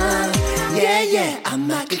 uh-huh. Yeah, I'm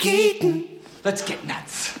Michael Keaton. Let's get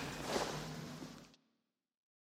nuts.